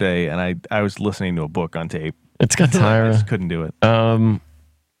yesterday, and I was listening to a book on tape. It's got I Tyra. just couldn't do it. I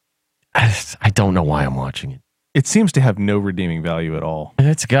don't know why I'm watching it. It seems to have no reademing value at all.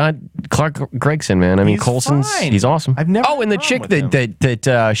 It's got Clark Gregson, man. I mean, He's Coulson's fine. he's awesome. I've never Oh, and the had a chick problem with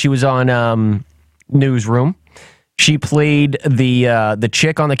that she was on Newsroom. She played the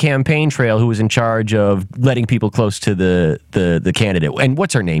chick on the campaign trail who was in charge of letting people close to the candidate. And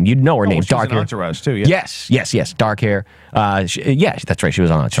what's her name? You'd know her name. She was Dark in hair. Entourage too. Yeah. Yes. Dark hair. Yeah, that's right. She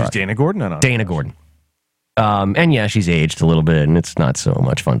was on She's Entourage. Dana Gordon. On Dana Gordon. And yeah, she's aged a little bit, and it's not so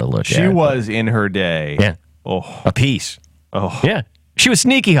much fun to look at. She was in her day. Yeah. Oh. A piece. Oh. Yeah. She was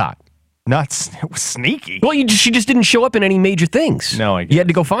sneaky hot. Not sneaky. Well, she just didn't show up in any major things. No, I You had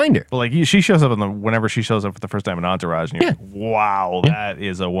to go find her. But like she shows up whenever she shows up for the first time in Entourage, and you're like, wow, that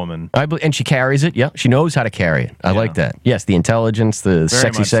is a woman. And she carries it. Yeah, she knows how to carry it. I like that. Yes, the intelligence, the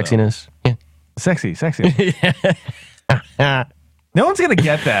Very much so. sexiness. Yeah. Sexy. No one's gonna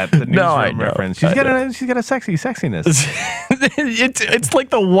get that. The newsroom I know. reference. She's got a sexiness. it's like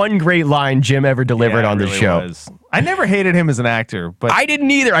the one great line Jim ever delivered Yeah, it on the really show. was. I never hated him as an actor, but I didn't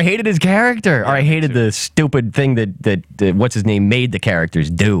either. I hated his character, or I hated the stupid thing that what's his name made the characters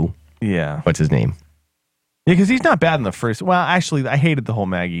do. yeah, What's his name? because he's not bad in the first. Well, actually, I hated the whole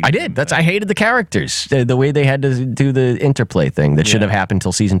Maggie. I did. I hated the characters, the way they had to do the interplay thing that should Yeah. have happened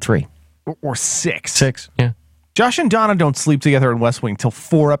till season 3. or 6. 6. Yeah. Josh and Donna don't sleep together in West Wing till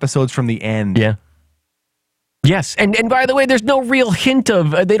 4 episodes from the end. Yeah. Yes, and by the way, there's no real hint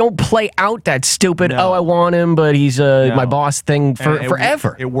of they don't play out that stupid. No. Oh, I want him, but he's my boss thing And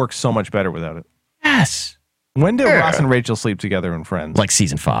forever. It works so much better without it. Yes, When did Yeah. Ross and Rachel sleep together in Friends? like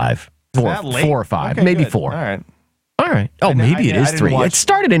season 5, Is that late? 4 or 5, Okay, maybe good. 4. All right. All right. Oh, I maybe it is didn't 3. watch- It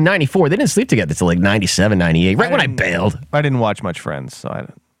started in '94. They didn't sleep together until like '97, '98, right when I didn't- bailed. I didn't watch much Friends, so I No,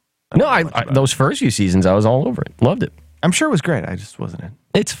 don't know much about those first few seasons, I was all over it. Loved it. I'm sure it was great. I just wasn't in.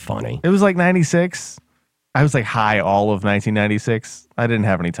 It's funny. It was like 96. I was like high all of 1996. I didn't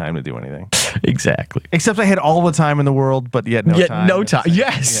have any time to do anything. Exactly. Except I had all the time in the world, but yet no time. no time.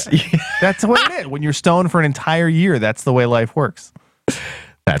 Yes. Yeah. That's what it is. When you're stoned for an entire year, that's the way life works.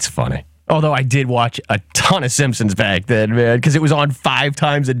 That's funny. Although I did watch a ton of Simpsons back then, man, because it was on 5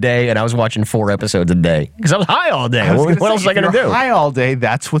 times a day, and I was watching 4 episodes a day because I was high all day. What else was I going to do? High all day,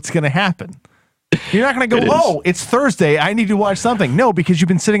 that's what's going to happen. You're not going to go, oh, it's Thursday. I need to watch something. No, because you've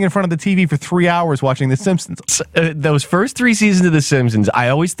been sitting in front of the TV for 3 hours watching The Simpsons. Those first 3 seasons of The Simpsons, I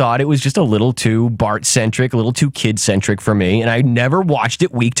always thought it was just a little too Bart-centric, a little too kid-centric for me, and I never watched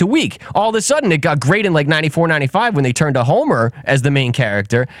it week to week. All of a sudden, it got great in like 94, 95 when they turned to Homer as the main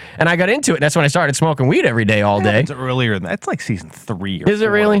character, and I got into it. That's when I started smoking weed every day, all day. It's earlier than that. It's like season 3 or Is it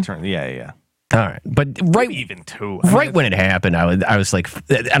 4. really? Yeah. All right, but Even 2. right when it happened, I was like,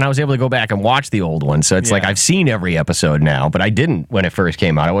 and I was able to go back and watch the old one. So it's like Yeah. I've seen every episode now, but I didn't when it first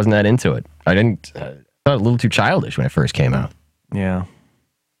came out. I wasn't that into it. I didn't. I thought it a little too childish when it first came out. Yeah.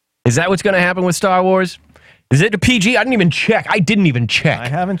 Is that what's going to happen with Star Wars? Is it a PG? I didn't even check. I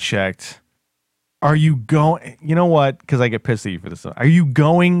haven't checked. Are you going? You know what? Because I get pissed at you for this. Are you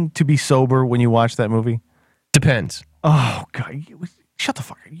going to be sober when you watch that movie? Depends. Oh God! Shut the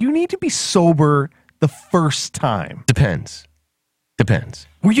fuck up. You need to be sober the first time. Depends.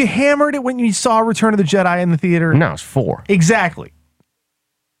 Were you hammered when you saw Return of the Jedi in the theater? No, it's 4. Exactly.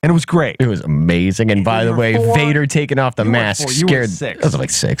 And it was great. It was amazing. And by You the were way, 4? Vader taking off the You were mask 4. You were scared. 6. I was like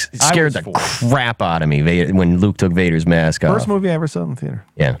 6. It I scared was the 4. crap out of me when Luke took Vader's mask off. First movie I ever saw in the theater.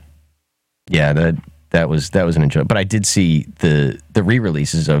 Yeah. That was an enjoyment. But I did see the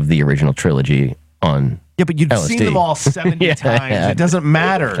re-releases of the original trilogy on. Yeah, but you'd LSD. seen them all 70 Yeah, I times. had. It doesn't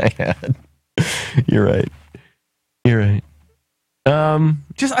matter. You're right.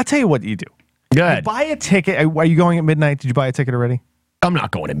 Just, I'll tell you what you do. Go You ahead. buy a ticket. Are you going at midnight? Did you buy a ticket already? I'm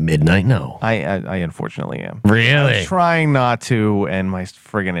not going at midnight. No. I unfortunately am. Really? I'm trying not to, and my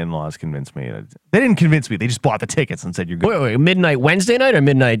friggin' in-laws convinced me. They didn't convince me. They just bought the tickets and said you're good. Wait. Midnight Wednesday night or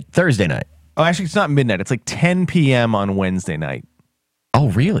midnight Thursday night? Oh, actually, it's not midnight. It's like 10 p.m. on Wednesday night. Oh,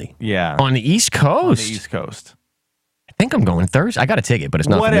 really? Yeah. On the East On Coast? the East Coast. I think I'm going Thursday. I got a ticket, but it's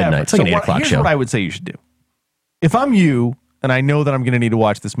not for Whatever. midnight. It's like an 8 o'clock here's show. what I would say you should do. If I'm you, and I know that I'm going to need to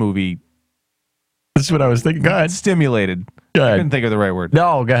watch this movie That's what I was thinking. Go ahead. stimulated, Go I ahead. couldn't think of the right word.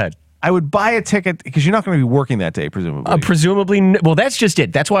 No, go ahead. I would buy a ticket because you're not going to be working that day, presumably. Well, that's just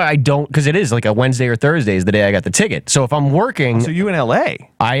it. That's why I don't, because it is like a Wednesday or Thursday is the day I got the ticket. So if I'm working, So you in L.A.?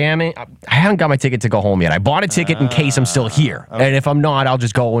 I haven't got my ticket to go home yet. I bought a ticket in case I'm still here. Okay. And if I'm not, I'll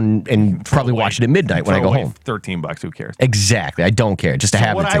just go and probably watch it at midnight when I Throw go away home. $13, who cares? Exactly. I don't care. Just to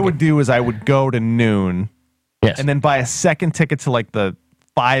have the What ticket. I would do is I would go to noon Yes. and then buy a second ticket to like the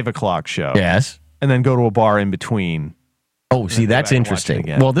 5 o'clock show. Yes. And then go to a bar in between. Oh, see, go that's back and watch it interesting.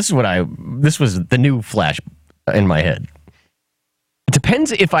 again. Well, this was the new flash in my head. It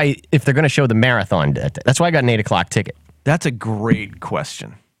depends if they're going to show the marathon. That's why I got an 8 o'clock ticket. That's a great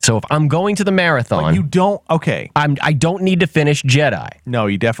question. So if I'm going to the marathon, But you don't. Okay. I don't need to finish Jedi. No,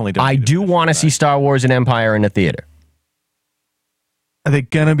 you definitely don't. I need to do finish want to that. see Star Wars and Empire in the theater. Are they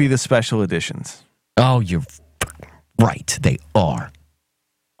gonna be the special editions? Oh, you're right. They are.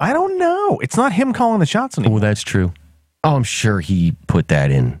 I don't know. It's not him calling the shots anymore. Oh, that's true. Oh, I'm sure he put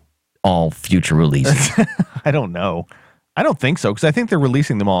that in all future releases. I don't know. I don't think so because I think they're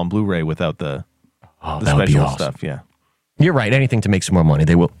releasing them all on Blu-ray without the That would be special awesome. stuff. Yeah, You're right. Anything to make some more money.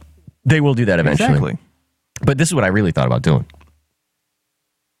 They will do that eventually. exactly. But this is what I really thought about doing.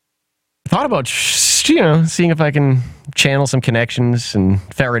 I thought about, seeing if I can channel some connections and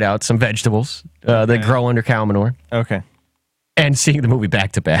ferret out some vegetables that grow under cow manure Okay. and seeing the movie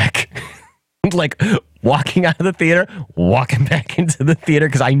back to back. Like walking out of the theater, walking back into the theater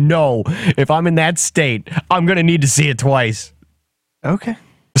because I know if I'm in that state, I'm going to need to see it twice. Okay.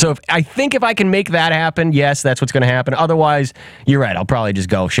 So if I can make that happen, yes, that's what's going to happen. Otherwise, you're right. I'll probably just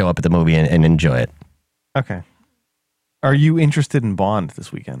go show up at the movie and enjoy it. Okay. Are you interested in Bond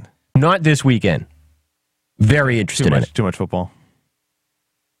this weekend? Not this weekend. Very interested in it. Too much football.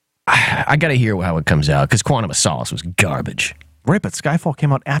 I got to hear how it comes out because Quantum of Solace was garbage. Right, but Skyfall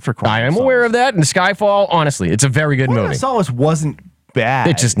came out after Quantum I am of Solace. aware of that. And Skyfall, honestly, it's a very good Quantum movie. of Solace wasn't bad.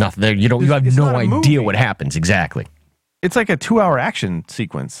 It's just nothing. You have It's no not a movie. idea what happens exactly. It's like a 2-hour action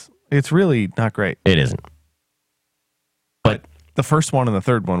sequence. It's really not great. It isn't. But the first one and the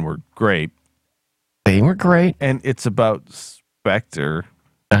third one were great. They were great. And it's about Spectre.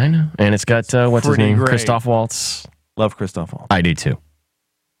 I know. And it's got, what's his Pretty name? great. Christoph Waltz. Love Christoph Waltz. I do too.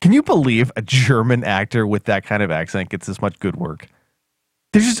 Can you believe a German actor with that kind of accent gets this much good work?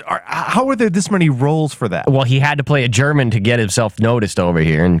 How are there this many roles for that? Well, he had to play a German to get himself noticed over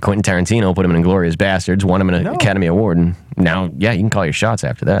here, and Quentin Tarantino put him in Inglourious Bastards, won him an Academy Award, and now, yeah, you can call your shots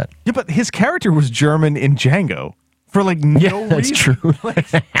after that. Yeah, but his character was German in Django for like no reason. That's true.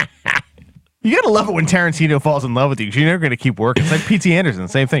 You gotta love it when Tarantino falls in love with you because you're never gonna keep working. It's like P.T. Anderson,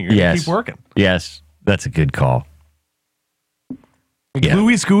 same thing. You're gonna keep working. Yes, that's a good call. Yeah.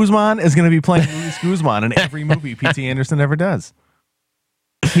 Luis Guzman is gonna be playing Luis Guzman in every movie P.T. Anderson ever does.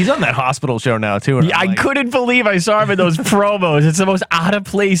 He's on that hospital show now too. And Yeah, I couldn't believe I saw him in those promos. It's the most out of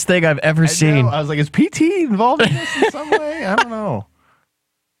place thing I've ever seen. I was like, is PT involved in this in some way? I don't know.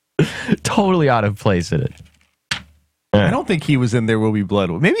 Totally out of place in it. I don't think he was in There Will Be Blood.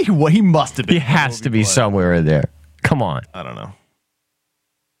 Maybe he must have been. He has to be somewhere in there. Come on. I don't know.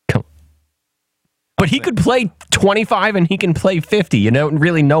 But he could play 25 and he can play 50. You don't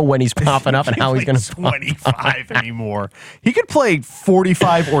really know when he's popping up and how he's going to 25 anymore. He could play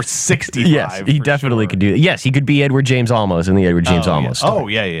 45 or 65. Yes, he definitely could do that. Yes, he could be Edward James Olmos in the Edward James Olmos story. Oh,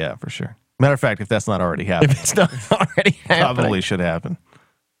 yeah, for sure. Matter of fact, if that's not already happened, If it's not already happening. probably should happen.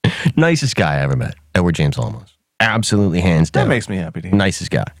 Nicest guy I ever met, Edward James Olmos. Absolutely hands down. That makes me happy to hear.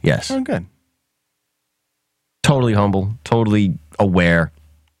 Nicest guy, yes. Oh, good. Totally humble, totally aware.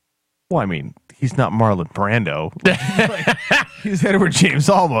 Well, I mean, he's not Marlon Brando. He's Edward James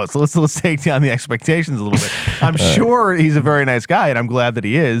Olmos. So let's take down the expectations a little bit. I'm sure he's a very nice guy, and I'm glad that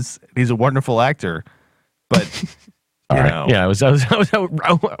he is. He's a wonderful actor. But you know, Yeah, I was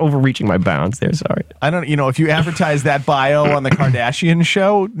overreaching my bounds there. Sorry. I don't. You know, if you advertise that bio on the Kardashian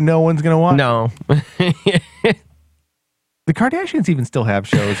show, no one's gonna watch. No. The Kardashians even still have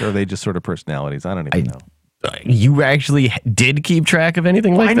shows, or are they just sort of personalities? I don't even know. You actually did keep track of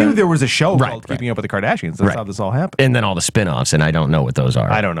anything like I that? knew there was a show Right, called right. Keeping Up with the Kardashians. That's how this all happened. And then all the spin-offs, and I don't know what those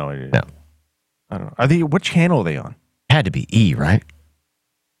are. I don't know. No. I don't know. Are they? What channel are they on? Had to be E, right?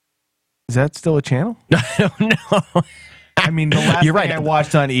 Is that still a channel? I don't know. I mean, the last You're thing right. I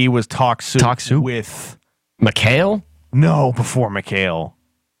watched on E was Talk Soup. Talk Soup? With McHale? before McHale.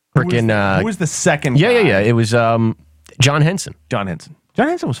 Freaking Who was the second? Yeah. guy? It was John Henson. John Henson. John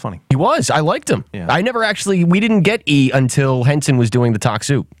Henson was funny. He was. I liked him. Yeah. I never actually, we didn't get E until Henson was doing the Talk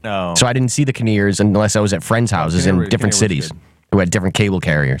Soup. No. So I didn't see the Kinnears unless I was at friends' houses in Kinnear different was cities good. who had different cable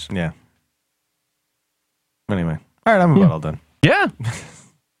carriers. Yeah. Anyway, all right, I'm about all done. Yeah.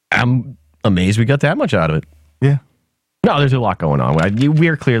 I'm amazed we got that much out of it. Yeah. No, there's a lot going on.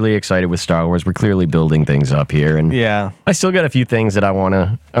 We're clearly excited with Star Wars. We're clearly building things up here, and Yeah, I still got a few things that I want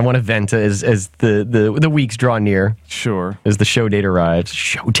to vent as the weeks draw near, sure. as the show date arrives,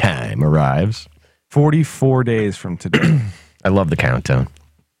 showtime arrives. 44 days from today. I love the countdown.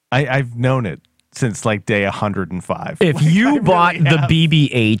 I've known it since like day 105. If you bought the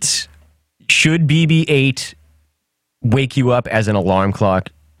BB-8, should BB-8 wake you up as an alarm clock?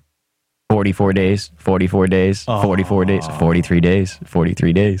 44 days, 44 days, 44 days, 43 days,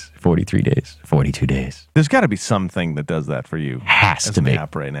 43 days, 43 days, 42 days. There's got to be something that does that for you. Has as to an be.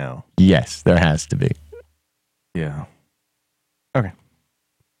 app right now. Yes, there has to be. Yeah. Okay.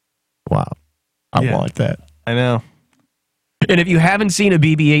 Wow. I Yeah. want that. I know. And if you haven't seen a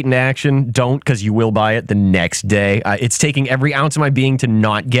BB-8 in action, don't, because you will buy it the next day. It's taking every ounce of my being to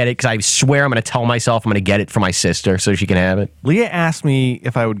not get it, because I swear I'm going to tell myself I'm going to get it for my sister so she can have it. Leah asked me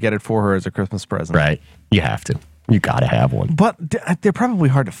if I would get it for her as a Christmas present. Right. You have to. You got to have one. But they're probably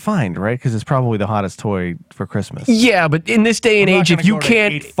hard to find, right? Because it's probably the hottest toy for Christmas. Yeah, but in this day and I'm not age, if gonna you go to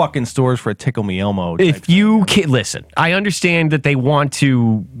can't... 8 fucking stores for a Tickle Me Elmo. If you can't... Listen, I understand that they want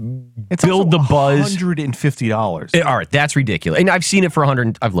to It's build the buzz. $150. All right, that's ridiculous. And I've seen it for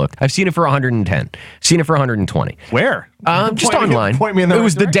 100. I've looked. I've seen it for 110. Seen it for 120. Where? Just Point me- online. point me in the It right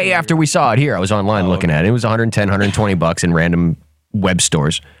was the direction. day after we saw it here. I was online looking at it. It was 110, 120 bucks in random web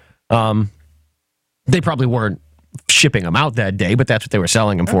stores. They probably weren't shipping them out that day, but that's what they were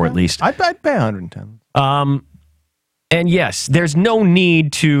selling them for at least. I'd pay 110. And yes, there's no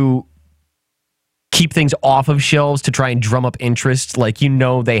need to keep things off of shelves to try and drum up interest. Like,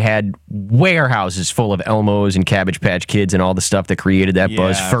 they had warehouses full of Elmos and Cabbage Patch Kids and all the stuff that created that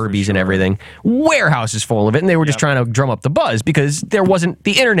buzz, Yeah, for Furbies and sure. everything. Warehouses full of it, and they were just trying to drum up the buzz because there wasn't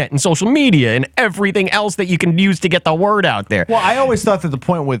the internet and social media and everything else that you can use to get the word out there. Well, I always thought that the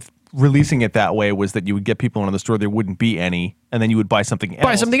point with releasing it that way was that you would get people into the store, there wouldn't be any, and then you would buy something else.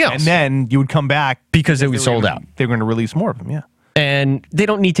 Buy something else. And then you would come back. Because it was sold out. They were going to release more of them, yeah. And they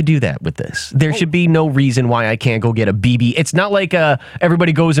don't need to do that with this. There should be no reason why I can't go get a BB. It's not like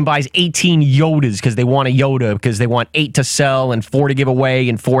everybody goes and buys 18 Yodas because they want a Yoda, because they want 8 to sell and 4 to give away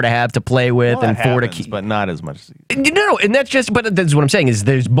and 4 to have to play with Well, and that 4 to happens, keep. but not as much. No, and that's just, but that's what I'm saying is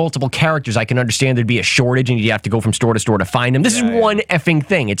there's multiple characters. I can understand there'd be a shortage and you have to go from store to store to find them. This is one effing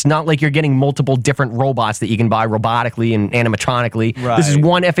thing. It's not like you're getting multiple different robots that you can buy robotically and animatronically. Right. This is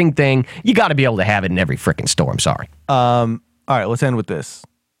one effing thing. You got to be able to have it in every freaking store. I'm sorry. All right, let's end with this.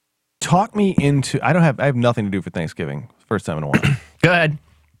 Talk me into. I have nothing to do for Thanksgiving. First time in a while. Go ahead.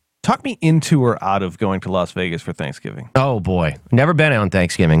 Talk me into or out of going to Las Vegas for Thanksgiving. Oh boy, never been on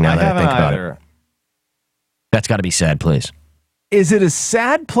Thanksgiving. Now I that I haven't think about it, either. that's got to be sad, please. Is it a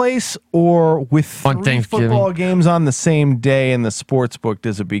sad place, or with On 3 Thanksgiving? football games on the same day in the sports book,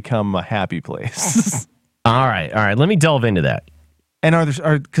 does it become a happy place? All right. Let me delve into that. And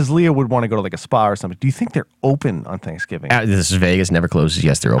because Leah would want to go to like a spa or something. Do you think they're open on Thanksgiving? This is Vegas, never closes.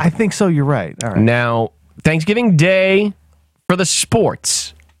 Yes, they're open. I think so. You're right. All right. Now, Thanksgiving Day for the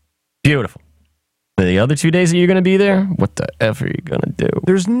sports, beautiful. The other 2 days that you're going to be there, what the F are you going to do?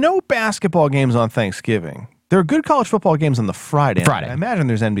 There's no basketball games on Thanksgiving. There are good college football games on the Friday. Friday. I imagine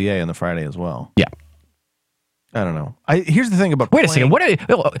there's NBA on the Friday as well. Yeah. I don't know. Here's the thing about Wait a second.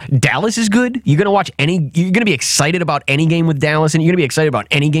 Dallas is good? You're going to watch any? You're going to be excited about any game with Dallas, and you're going to be excited about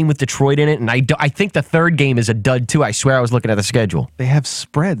any game with Detroit in it. And I think the third game is a dud too. I swear I was looking at the schedule. They have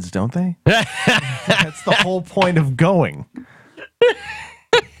spreads, don't they? That's the whole point of going.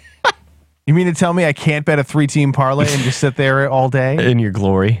 You mean to tell me I can't bet a 3-team parlay and just sit there all day? In your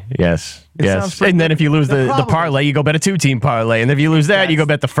glory, yes, sounds yes. pretty- And then if you lose the the problem parlay, you go bet a 2-team parlay. And if you lose that, you go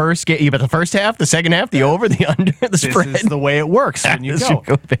bet the first game. You bet the first half, the second half, the over, the under, the This spread. is the way it works when you As go.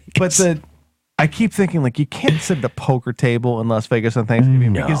 Vegas. But I keep thinking, like, you can't sit at a poker table in Las Vegas on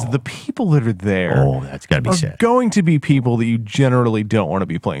Thanksgiving No. because the people that are there Oh, that's got to be are sad. going to be people that you generally don't want to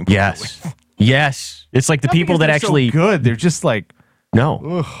be playing poker with. Yes. It's like the Not people because that they're so actually good. They're just like,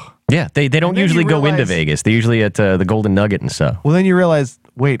 no. Yeah, they don't And then usually you go into realize- Vegas. They're usually at the Golden Nugget and stuff. well, then you realize,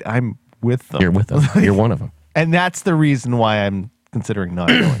 wait, I'm with them. You're with them. You're one of them. And that's the reason why I'm considering not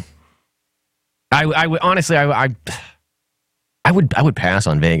going. I would honestly, I would pass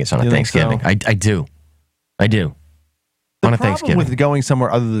on Vegas on a You think so? Thanksgiving. I do. On The a problem Thanksgiving. with going somewhere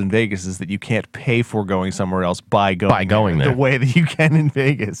other than Vegas is that you can't pay for going somewhere else by going there. the way that you can in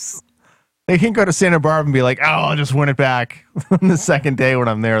Vegas. They can't go to Santa Barbara and be like, oh, I'll just win it back on the second day when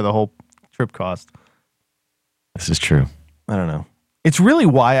I'm there. The whole trip cost. This is true. I don't know. It's really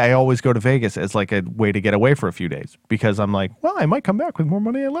why I always go to Vegas as like a way to get away for a few days because I'm like, well, I might come back with more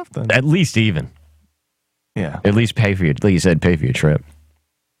money I left then. At least even. Yeah. At least pay for your, like you said, pay for your trip.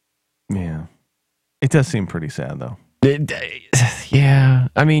 Yeah. It does seem pretty sad though. Yeah.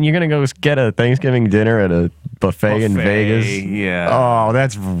 I mean, you're going to go get a Thanksgiving dinner at a buffet in Vegas. Yeah. Oh,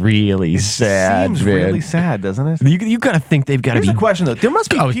 that's really sad, Seems man. really sad, doesn't it? You got to think they've got to Here's be. a question, though. There must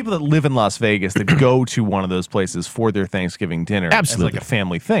be people that live in Las Vegas that go to one of those places for their Thanksgiving dinner. Absolutely. As like a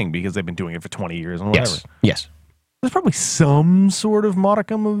family thing because they've been doing it for 20 years and whatever. Yes. There's probably some sort of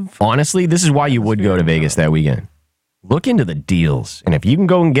modicum of... Honestly, this is why you would go to Vegas that weekend. Look into the deals. And if you can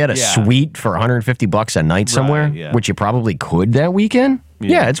go and get a suite for $150 a night somewhere, which you probably could that weekend,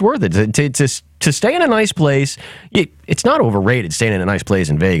 it's worth it. To stay in a nice place, it's not overrated staying in a nice place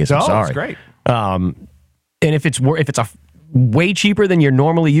in Vegas. I'm sorry. It's great. And if it's a way cheaper than you're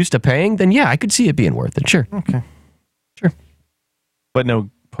normally used to paying, then I could see it being worth it. Sure. Okay. Sure. But no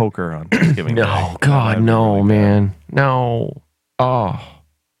poker on Thanksgiving Day. No, God, no, man. No. Oh.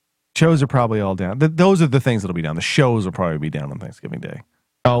 Shows are probably all down. Those are the things that'll be down. The shows will probably be down on Thanksgiving Day.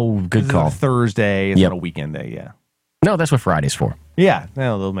 Oh, good call. It's a Thursday. It's not a weekend day, No, that's what Friday's for. Yeah.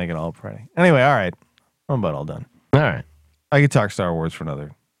 No, they'll make it all Friday. Anyway, all right. I'm about all done. All right. I could talk Star Wars for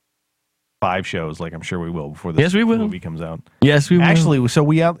another 5 shows, like I'm sure we will before this movie comes out. Yes, we will. Actually, so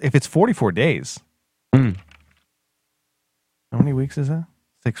if it's 44 days, how many weeks is that?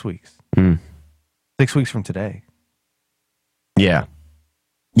 6 weeks. 6 weeks from today. Yeah.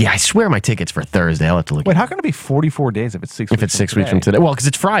 Yeah, I swear my ticket's for Thursday. I'll have to look. Wait, how can it be 44 days if it's 6 weeks? If it's 6 weeks from today. Well, because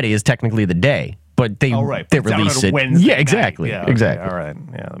it's Friday is technically the day, but they release it. Wednesday Yeah, exactly. Yeah, exactly. All right.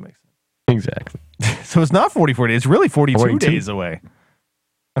 Yeah, that makes sense. Exactly. So it's not 44 days. It's really 42 days away.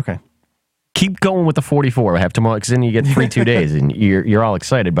 Okay. Keep going with the 44. I have tomorrow because then you get free 2 days, and you're all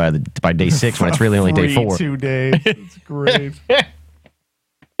excited by day 6 when it's really only day 4. 2 days. It's great.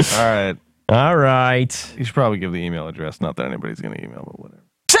 All right. You should probably give the email address. Not that anybody's going to email, but whatever.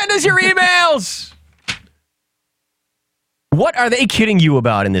 Send us your emails. What are they kidding you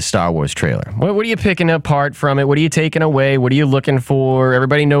about in this Star Wars trailer? What are you picking apart from it? What are you taking away? What are you looking for?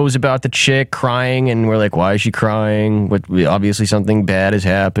 Everybody knows about the chick crying, and we're like, why is she crying? Obviously something bad has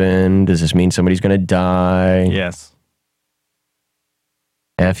happened. Does this mean somebody's going to die? Yes.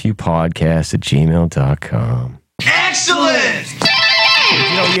 FUpodcast@gmail.com. Excellent!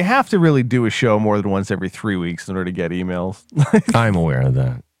 You have to really do a show more than once every 3 weeks in order to get emails. I'm aware of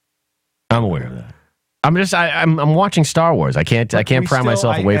that. I'm watching Star Wars. I can't pry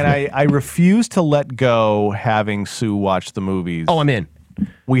myself away from it. I refuse to let go having Sue watch the movies. Oh, I'm in.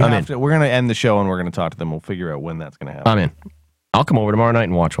 We're going to end the show and we're going to talk to them. We'll figure out when that's going to happen. I'm in. I'll come over tomorrow night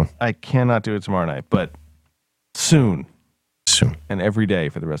and watch one. I cannot do it tomorrow night, but soon. Soon. And every day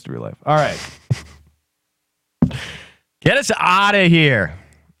for the rest of your life. All right. Get us out of here.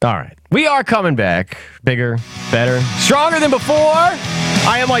 All right. We are coming back. Bigger, better, stronger than before.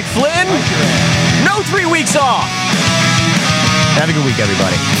 I am Mike Flynn. No 3 weeks off. Have a good week,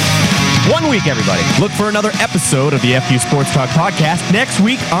 everybody. 1 week, everybody. Look for another episode of the FU Sports Talk podcast next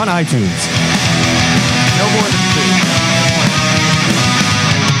week on iTunes. No more than 2.